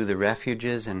 First we do the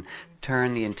refuges and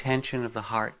turn the intention of the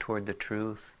heart toward the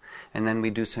truth, and then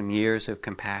we do some years of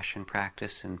compassion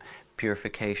practice and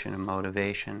purification and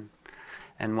motivation.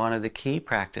 And one of the key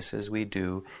practices we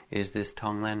do is this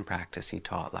Tonglen practice he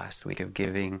taught last week of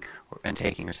giving and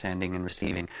taking or sending and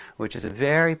receiving, which is a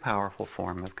very powerful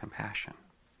form of compassion.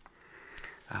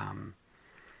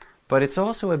 But it's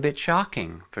also a bit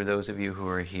shocking for those of you who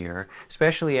are here,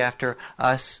 especially after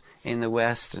us in the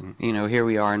West, and here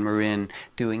we are in Marin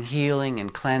doing healing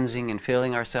and cleansing and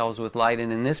filling ourselves with light.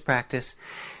 And in this practice,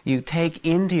 you take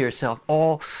into yourself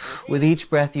all, with each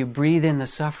breath you breathe in the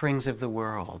sufferings of the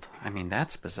world. I mean,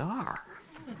 that's bizarre.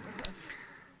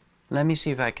 Let me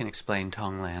see if I can explain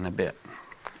Tonglen a bit.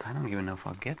 I don't even know if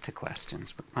I'll get to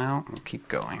questions, but we'll keep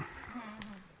going.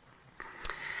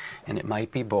 And it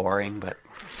might be boring, but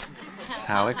that's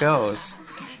how it goes.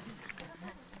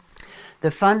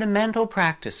 The fundamental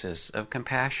practices of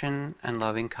compassion and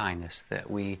loving kindness that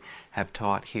we have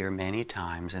taught here many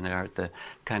times and are at the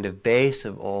kind of base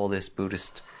of all this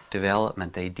Buddhist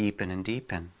development, they deepen and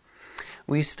deepen.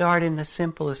 We start in the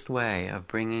simplest way of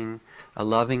bringing a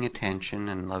loving attention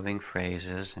and loving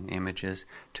phrases and images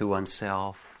to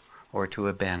oneself or to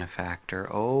a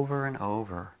benefactor over and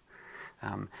over.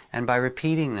 And by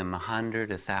repeating them 100,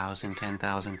 1,000,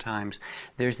 10,000 times,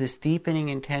 there's this deepening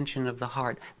intention of the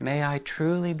heart. May I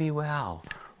truly be well.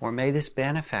 Or may this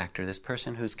benefactor, this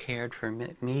person who's cared for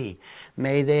me,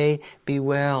 may they be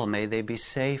well. May they be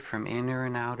safe from inner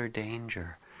and outer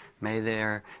danger. May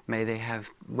they have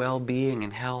well-being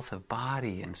and health of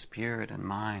body and spirit and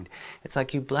mind. It's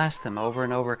like you bless them over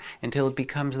and over until it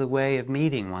becomes the way of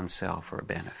meeting oneself or a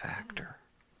benefactor.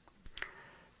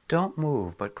 Don't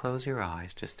move, but close your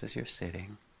eyes just as you're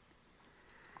sitting.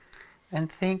 And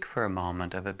think for a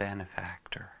moment of a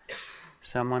benefactor,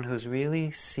 someone who's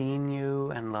really seen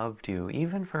you and loved you,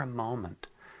 even for a moment,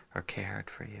 or cared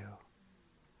for you.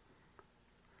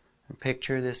 And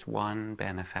picture this one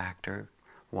benefactor,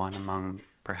 one among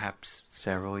perhaps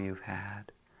several you've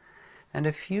had, and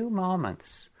a few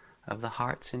moments of the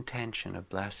heart's intention of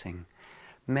blessing.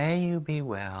 May you be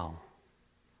well.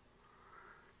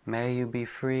 May you be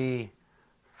free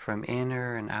from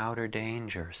inner and outer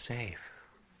danger, safe.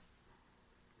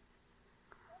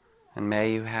 And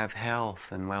may you have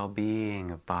health and well-being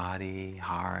of body,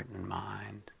 heart, and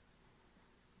mind.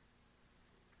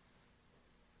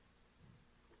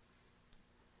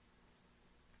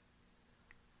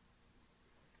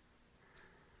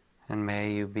 And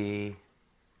may you be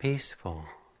peaceful,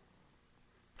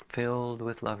 filled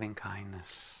with loving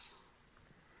kindness.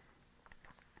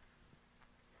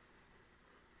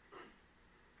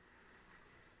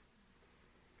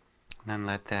 Then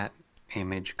let that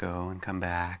image go and come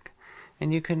back.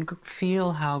 And you can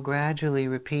feel how gradually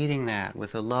repeating that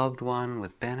with a loved one,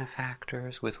 with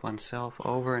benefactors, with oneself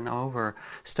over and over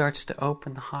starts to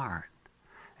open the heart.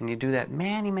 And you do that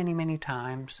many, many, many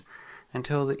times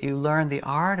until that you learn the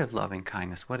art of loving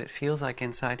kindness, what it feels like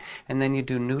inside. And then you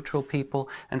do neutral people.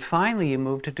 And finally you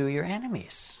move to do your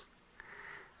enemies.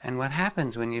 And what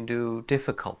happens when you do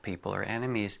difficult people or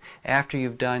enemies, after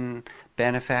you've done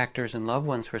benefactors and loved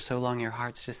ones for so long, your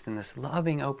heart's just in this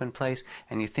loving, open place,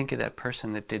 and you think of that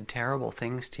person that did terrible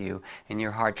things to you, and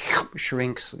your heart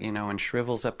shrinks, and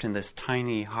shrivels up to this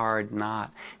tiny, hard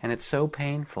knot. And it's so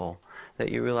painful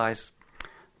that you realize,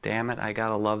 damn it, I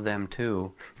gotta love them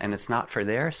too. And it's not for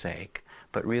their sake,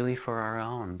 but really for our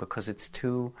own, because it's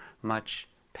too much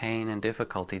pain and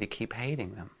difficulty to keep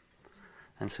hating them.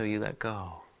 And so you let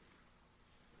go.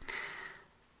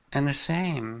 And the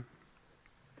same,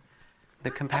 the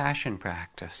compassion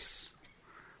practice.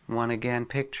 One again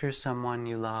pictures someone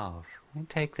you love, You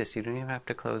take this, you don't even have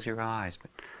to close your eyes,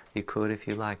 but you could if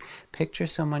you like. Picture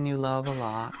someone you love a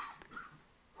lot.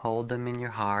 Hold them in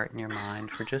your heart and your mind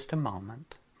for just a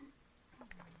moment.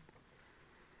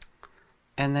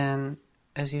 And then,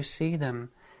 as you see them,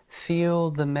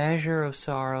 feel the measure of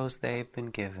sorrows they've been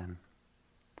given.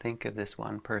 Think of this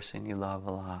one person you love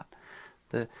a lot.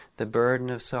 The burden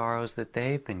of sorrows that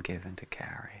they've been given to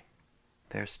carry.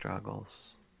 Their struggles.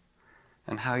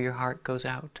 And how your heart goes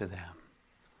out to them.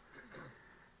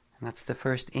 And that's the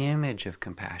first image of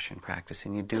compassion practice.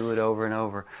 And you do it over and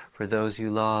over for those you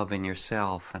love and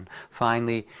yourself. And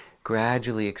finally,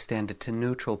 gradually extend it to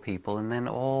neutral people. And then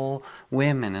all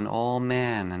women and all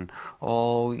men and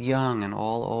all young and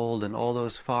all old and all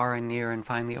those far and near and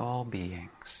finally all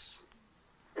beings.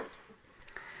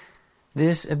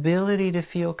 This ability to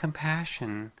feel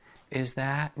compassion is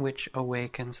that which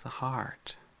awakens the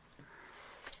heart.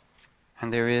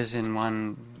 And there is in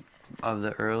one of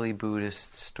the early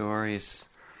Buddhist stories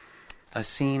a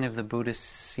scene of the Buddhists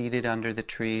seated under the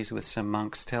trees with some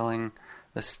monks telling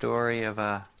the story of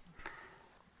the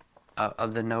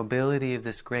nobility of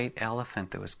this great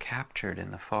elephant that was captured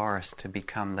in the forest to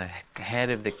become the head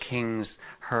of the king's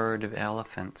herd of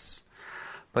elephants.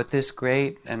 But this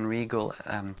great and regal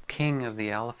king of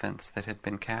the elephants that had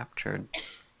been captured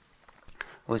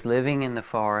was living in the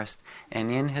forest, and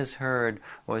in his herd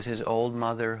was his old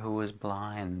mother who was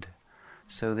blind.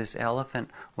 So this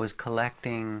elephant was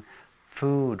collecting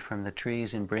food from the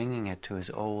trees and bringing it to his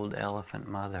old elephant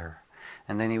mother.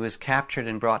 And then he was captured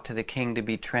and brought to the king to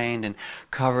be trained and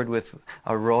covered with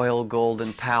a royal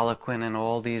golden palanquin and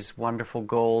all these wonderful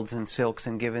golds and silks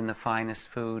and given the finest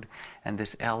food. And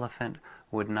this elephant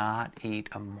would not eat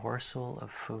a morsel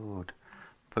of food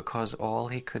because all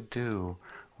he could do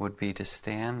would be to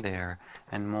stand there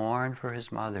and mourn for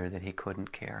his mother that he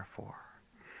couldn't care for.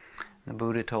 The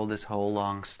Buddha told this whole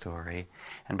long story,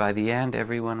 and by the end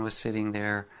everyone was sitting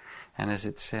there, and as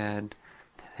it said,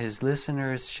 his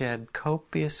listeners shed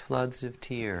copious floods of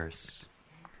tears,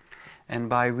 and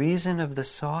by reason of the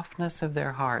softness of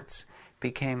their hearts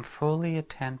became fully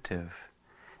attentive.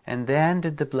 And then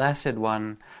did the Blessed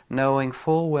One, knowing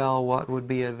full well what would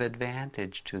be of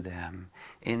advantage to them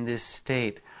in this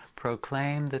state,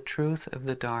 proclaim the truth of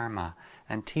the Dharma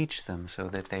and teach them so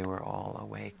that they were all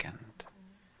awakened.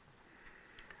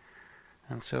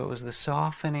 And so it was the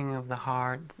softening of the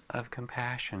heart of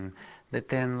compassion that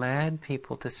then led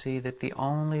people to see that the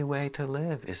only way to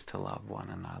live is to love one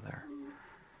another.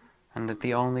 And that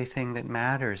the only thing that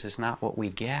matters is not what we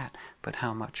get, but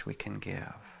how much we can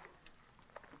give.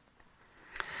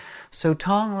 So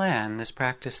Tonglen, this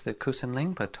practice that Kusan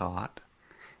Lingpa taught,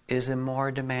 is a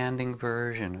more demanding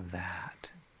version of that.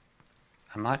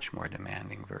 A much more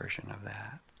demanding version of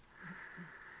that.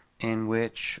 In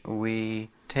which we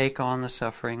take on the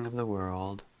suffering of the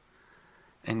world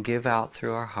and give out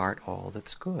through our heart all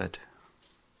that's good.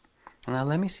 Now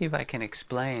let me see if I can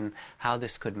explain how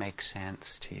this could make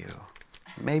sense to you.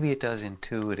 Maybe it does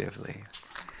intuitively.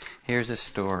 Here's a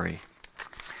story.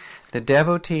 The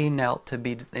devotee knelt to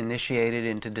be initiated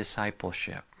into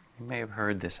discipleship. You may have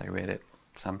heard this, I read it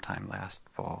sometime last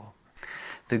fall.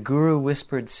 The guru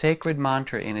whispered sacred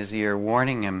mantra in his ear,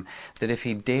 warning him that if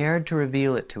he dared to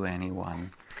reveal it to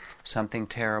anyone, something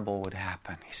terrible would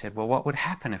happen. He said, well, what would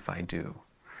happen if I do?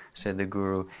 Said the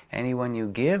guru, anyone you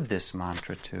give this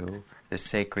mantra to, this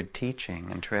sacred teaching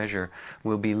and treasure,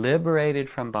 will be liberated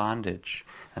from bondage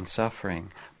and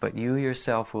suffering, but you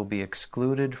yourself will be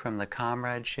excluded from the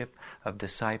comradeship of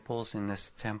disciples in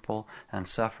this temple and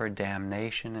suffer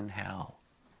damnation in hell.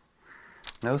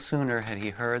 No sooner had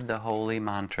he heard the holy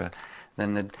mantra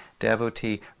than the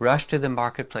devotee rushed to the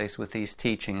marketplace with these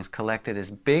teachings, collected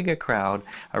as big a crowd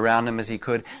around him as he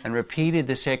could, and repeated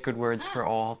the sacred words for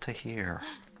all to hear.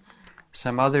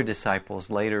 Some other disciples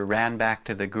later ran back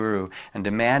to the guru and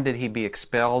demanded he be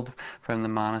expelled from the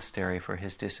monastery for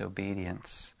his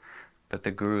disobedience. But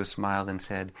the guru smiled and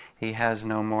said, he has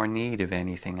no more need of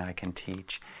anything I can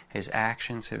teach. His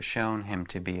actions have shown him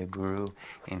to be a guru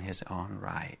in his own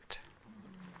right.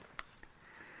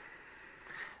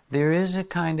 There is a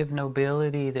kind of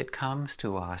nobility that comes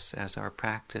to us as our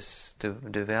practice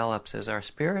develops, as our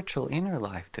spiritual inner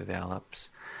life develops,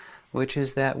 which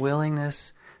is that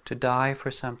willingness to die for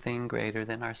something greater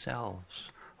than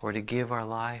ourselves, or to give our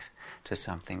life to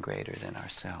something greater than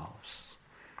ourselves.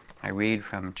 I read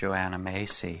from Joanna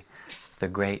Macy, The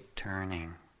Great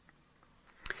Turning.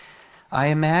 I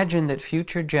imagine that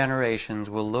future generations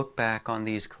will look back on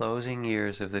these closing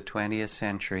years of the 20th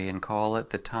century and call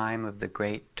it the time of the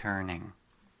Great Turning.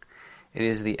 It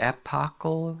is the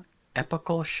epochal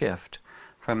shift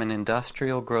from an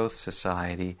industrial growth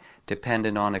society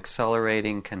dependent on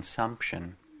accelerating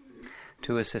consumption,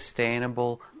 to a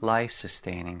sustainable,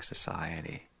 life-sustaining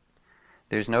society.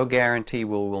 There's no guarantee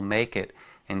we'll make it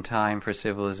in time for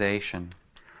civilization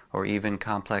or even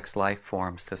complex life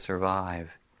forms to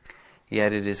survive.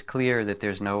 Yet it is clear that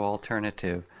there's no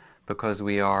alternative because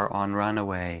we are on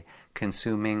runaway,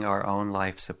 consuming our own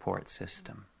life support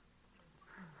system.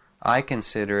 I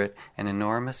consider it an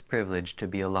enormous privilege to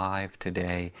be alive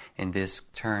today in this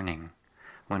turning,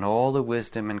 when all the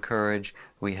wisdom and courage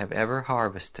we have ever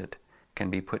harvested can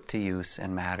be put to use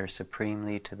and matter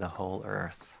supremely to the whole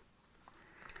earth.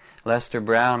 Lester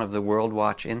Brown of the World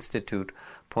Watch Institute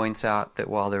points out that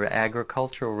while the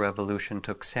agricultural revolution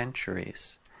took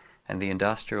centuries and the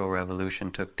industrial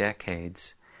revolution took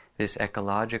decades, this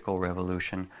ecological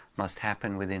revolution must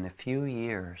happen within a few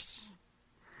years.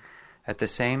 At the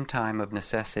same time of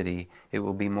necessity, it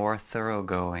will be more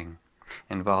thoroughgoing,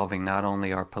 involving not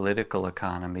only our political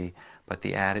economy, but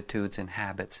the attitudes and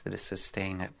habits that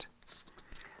sustain it.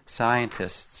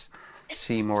 Scientists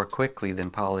see more quickly than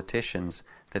politicians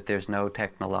that there's no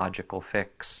technological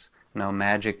fix, no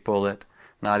magic bullet,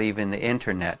 not even the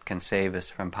internet can save us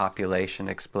from population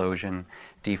explosion,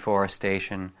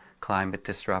 deforestation, climate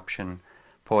disruption,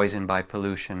 poison by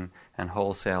pollution, and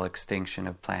wholesale extinction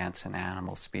of plants and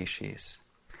animal species.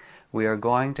 We are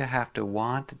going to have to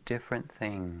want different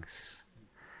things,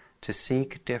 to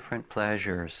seek different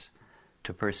pleasures,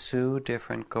 to pursue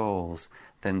different goals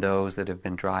than those that have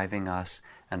been driving us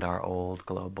and our old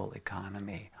global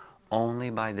economy. Only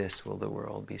by this will the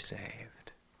world be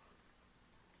saved.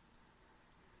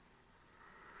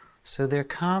 So there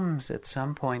comes at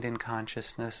some point in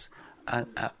consciousness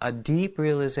a deep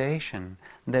realization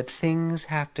that things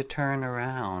have to turn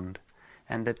around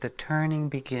and that the turning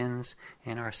begins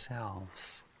in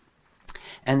ourselves.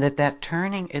 And that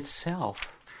turning itself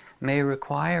may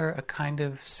require a kind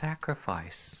of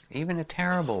sacrifice, even a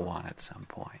terrible one at some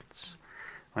points.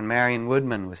 When Marion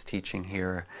Woodman was teaching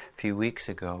here a few weeks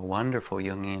ago, a wonderful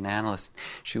Jungian analyst,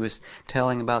 she was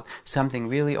telling about something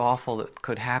really awful that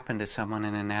could happen to someone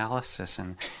in analysis,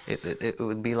 and it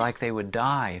would be like they would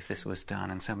die if this was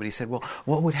done. And somebody said, well,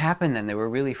 what would happen then? They were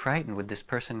really frightened. Would this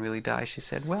person really die? She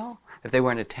said, well, if they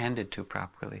weren't attended to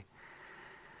properly.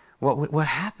 What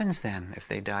happens then if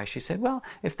they die? She said, well,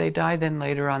 if they die, then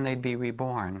later on they'd be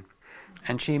reborn.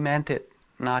 And she meant it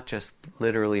not just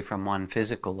literally from one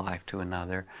physical life to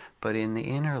another, but in the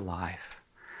inner life.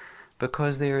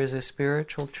 Because there is a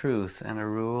spiritual truth and a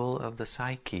rule of the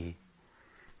psyche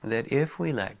that if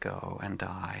we let go and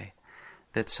die,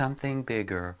 that something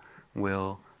bigger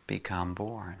will become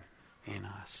born in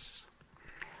us.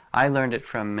 I learned it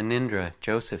from Munindra,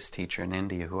 Joseph's teacher in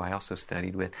India, who I also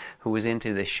studied with, who was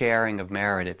into the sharing of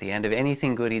merit. At the end of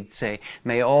anything good, he'd say,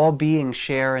 may all beings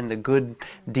share in the good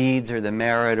deeds or the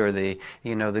merit or the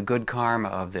good karma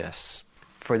of this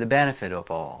for the benefit of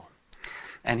all.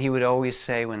 And he would always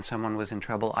say when someone was in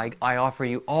trouble, I offer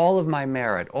you all of my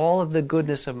merit, all of the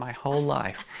goodness of my whole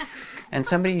life. And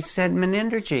somebody said,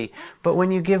 Munindraji, but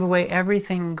when you give away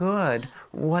everything good,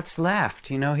 what's left?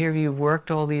 Here you've worked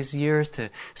all these years to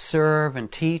serve and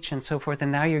teach and so forth,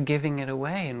 and now you're giving it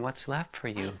away, and what's left for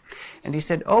you? And he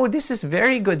said, oh, this is a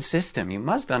very good system. You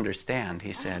must understand,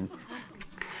 he said.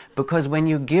 Because when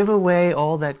you give away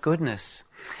all that goodness,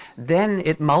 then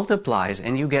it multiplies,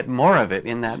 and you get more of it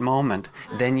in that moment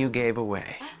than you gave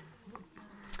away.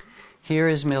 Here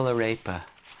is Milarepa,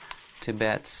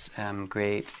 Tibet's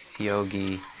great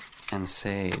yogi and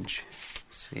sage.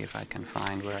 Let's see if I can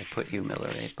find where I put you,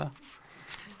 Milarepa.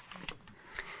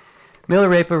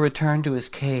 Milarepa returned to his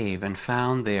cave and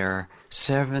found there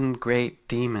 7 great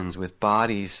demons with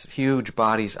bodies, huge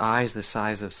bodies, eyes the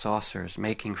size of saucers,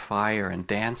 making fire and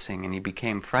dancing, and he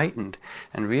became frightened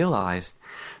and realized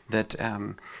that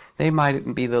they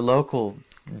might be the local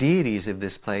deities of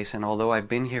this place, and although I've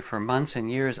been here for months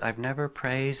and years, I've never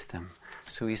praised them.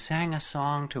 So he sang a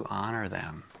song to honor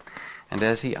them. And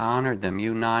as he honored them,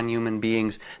 you non-human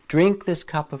beings, drink this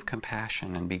cup of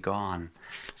compassion and be gone.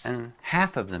 And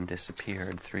half of them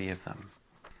disappeared, 3 of them.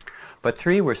 But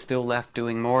 3 were still left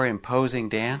doing more imposing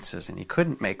dances, and he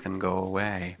couldn't make them go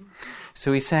away.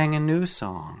 So he sang a new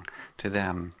song to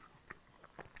them.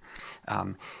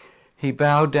 He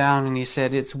bowed down and he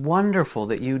said, it's wonderful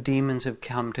that you demons have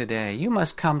come today. You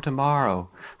must come tomorrow.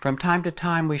 From time to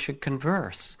time we should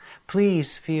converse.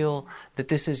 Please feel that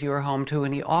this is your home too.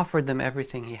 And he offered them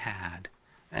everything he had.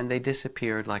 And they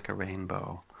disappeared like a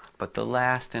rainbow. But the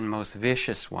last and most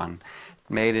vicious one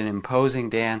made an imposing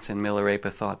dance, and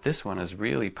Milarepa thought, this one is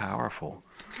really powerful.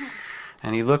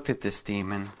 And he looked at this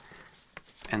demon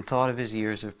and thought of his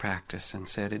years of practice and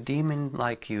said, a demon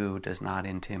like you does not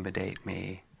intimidate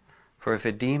me. For if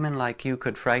a demon like you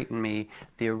could frighten me,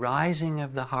 the arising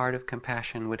of the heart of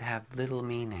compassion would have little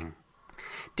meaning.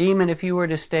 Demon, if you were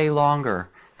to stay longer,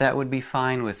 that would be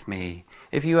fine with me.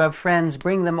 If you have friends,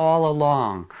 bring them all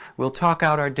along. We'll talk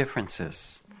out our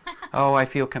differences. Oh, I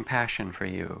feel compassion for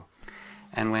you.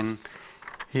 And when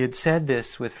he had said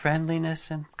this with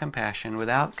friendliness and compassion,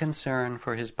 without concern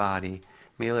for his body,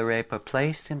 Milarepa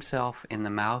placed himself in the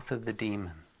mouth of the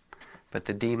demon. But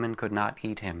the demon could not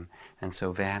eat him, and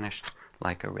so vanished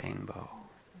like a rainbow.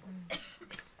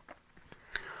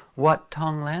 What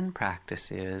Tonglen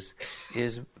practice is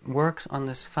works on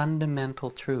this fundamental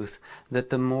truth that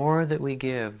the more that we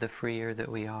give, the freer that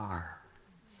we are.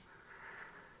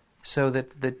 So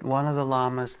that one of the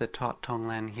lamas that taught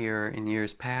Tonglen here in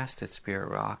years past at Spirit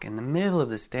Rock, in the middle of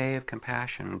this day of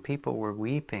compassion, people were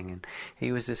weeping, and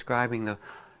he was describing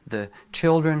the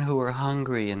children who were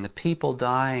hungry and the people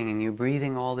dying, and you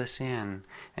breathing all this in.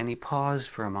 And he paused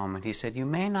for a moment. He said, "You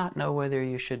may not know whether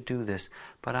you should do this,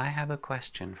 but I have a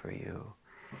question for you."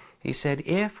 He said,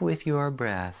 "If with your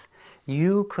breath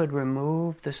you could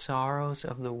remove the sorrows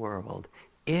of the world,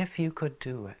 if you could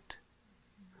do it,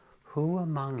 who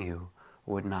among you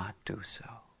would not do so?"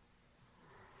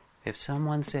 If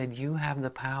someone said, "You have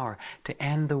the power to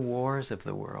end the wars of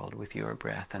the world with your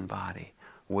breath and body,"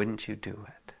 wouldn't you do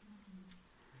it?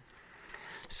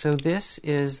 So this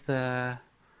is the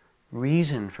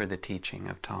reason for the teaching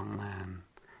of Tonglen,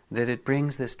 that it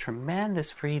brings this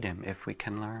tremendous freedom if we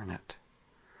can learn it.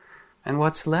 And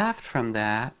what's left from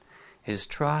that is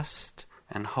trust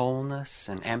and wholeness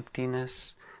and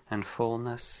emptiness and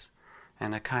fullness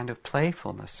and a kind of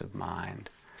playfulness of mind,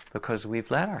 because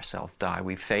we've let ourselves die.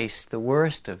 We've faced the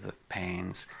worst of the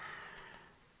pains,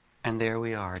 and there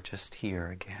we are, just here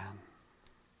again.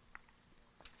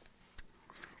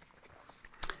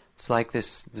 It's like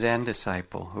this Zen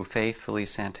disciple who faithfully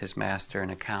sent his master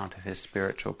an account of his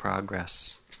spiritual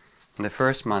progress. In the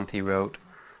first month he wrote,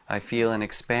 "I feel an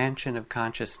expansion of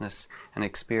consciousness and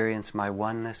experience my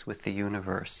oneness with the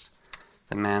universe."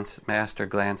 The master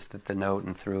glanced at the note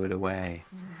and threw it away.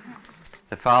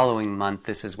 The following month,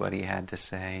 this is what he had to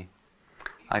say.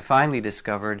 "I finally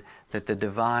discovered that the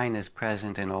divine is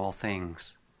present in all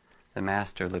things." The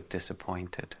master looked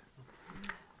disappointed.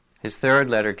 His third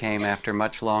letter came after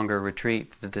much longer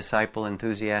retreat. The disciple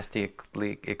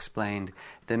enthusiastically explained,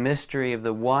 "The mystery of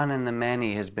the one and the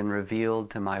many has been revealed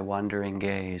to my wondering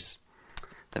gaze."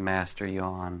 The master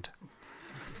yawned.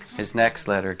 His next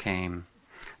letter came.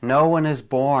 "No one is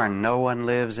born, no one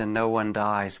lives, and no one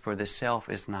dies, for the self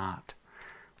is not."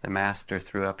 The master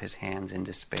threw up his hands in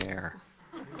despair.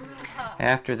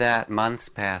 After that, months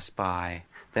passed by,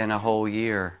 then a whole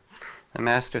year. The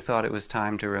master thought it was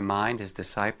time to remind his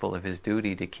disciple of his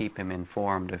duty to keep him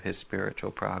informed of his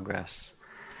spiritual progress.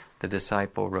 The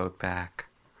disciple wrote back,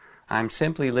 "I'm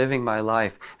simply living my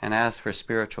life, and as for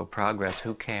spiritual progress,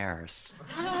 who cares?"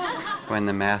 When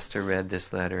the master read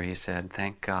this letter, he said,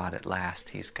 "Thank God, at last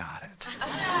he's got it."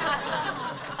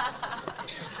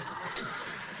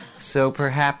 So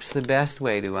perhaps the best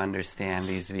way to understand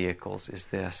these vehicles is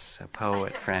this. A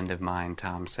poet friend of mine,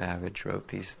 Tom Savage, wrote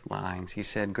these lines. He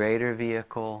said, "Greater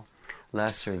vehicle,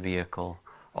 lesser vehicle,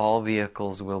 all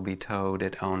vehicles will be towed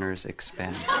at owner's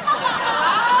expense."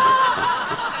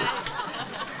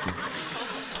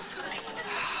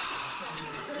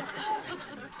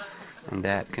 And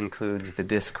that concludes the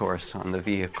discourse on the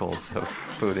vehicles of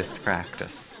Buddhist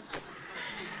practice.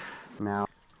 Now,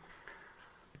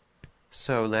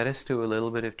 so let us do a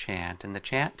little bit of chant. And the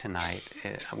chant tonight,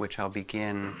 which I'll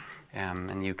begin,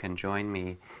 and you can join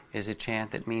me, is a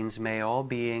chant that means may all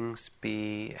beings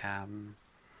be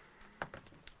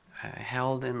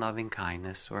held in loving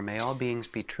kindness, or may all beings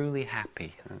be truly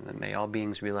happy. May all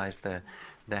beings realize the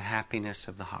happiness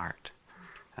of the heart.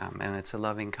 And it's a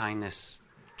loving kindness.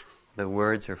 The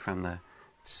words are from the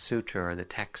sutra, or the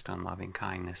text on loving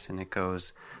kindness, and it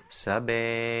goes,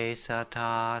 Sabbe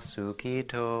sata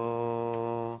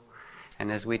sukhito. And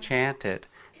as we chant it,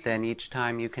 then each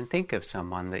time you can think of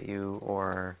someone that you,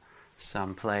 or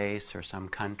some place, or some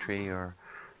country, or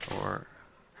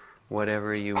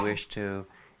whatever you wish to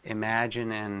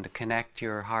imagine and connect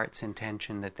your heart's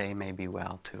intention that they may be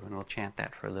well too. And we'll chant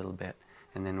that for a little bit,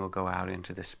 and then we'll go out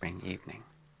into the spring evening.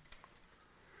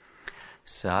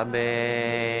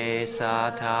 Sabbe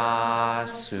sata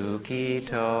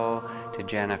sukhito, to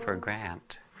Jennifer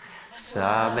Grant.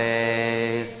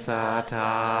 Sabbe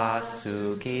sata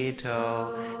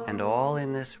sukhito, and all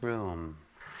in this room.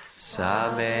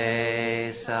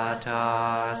 Sabbe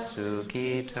sata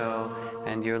sukhito,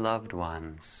 and your loved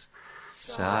ones.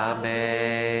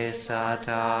 Sabbe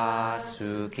sata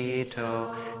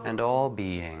sukhito, and all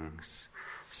beings.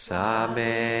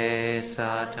 Sabbe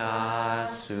Sata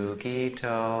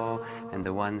Sukito, and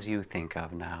the ones you think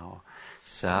of now.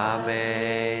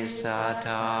 Sabbe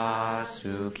Sata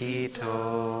Sukito.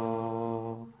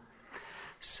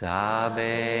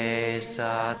 Sabbe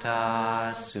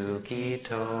Sata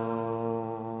Sukito.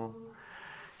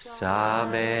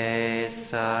 Sabbe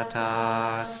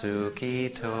Sata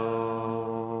Sukito.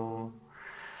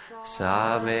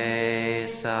 Sabbe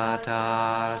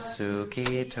Sata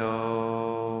Sukito.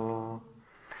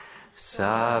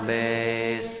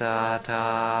 Sabbe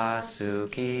Sata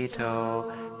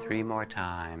Sukito. 3 more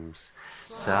times.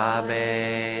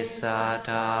 Sabbe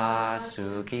Sata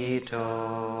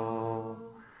Sukito.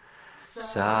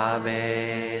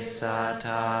 Sabbe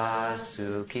Sata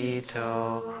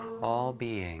Sukito. All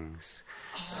beings.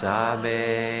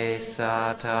 Sabbe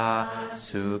Sata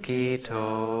Sukito.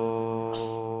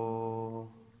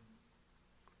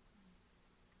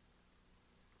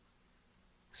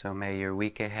 So may your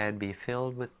week ahead be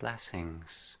filled with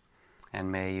blessings,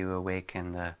 and may you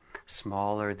awaken the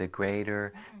smaller, the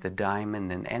greater, the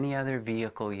diamond, and any other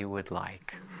vehicle you would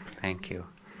like. Thank you.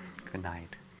 Good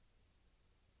night.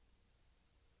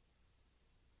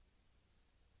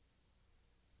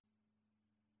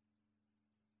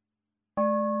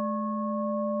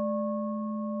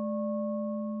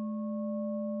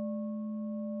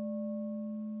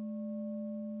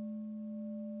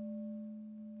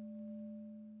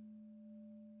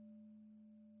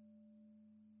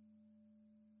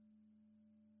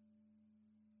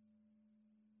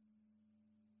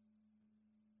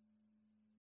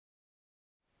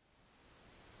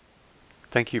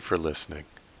 Thank you for listening.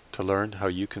 To learn how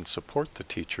you can support the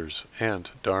teachers and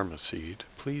Dharma Seed,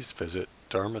 please visit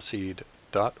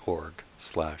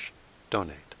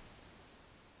dharmaseed.org/donate.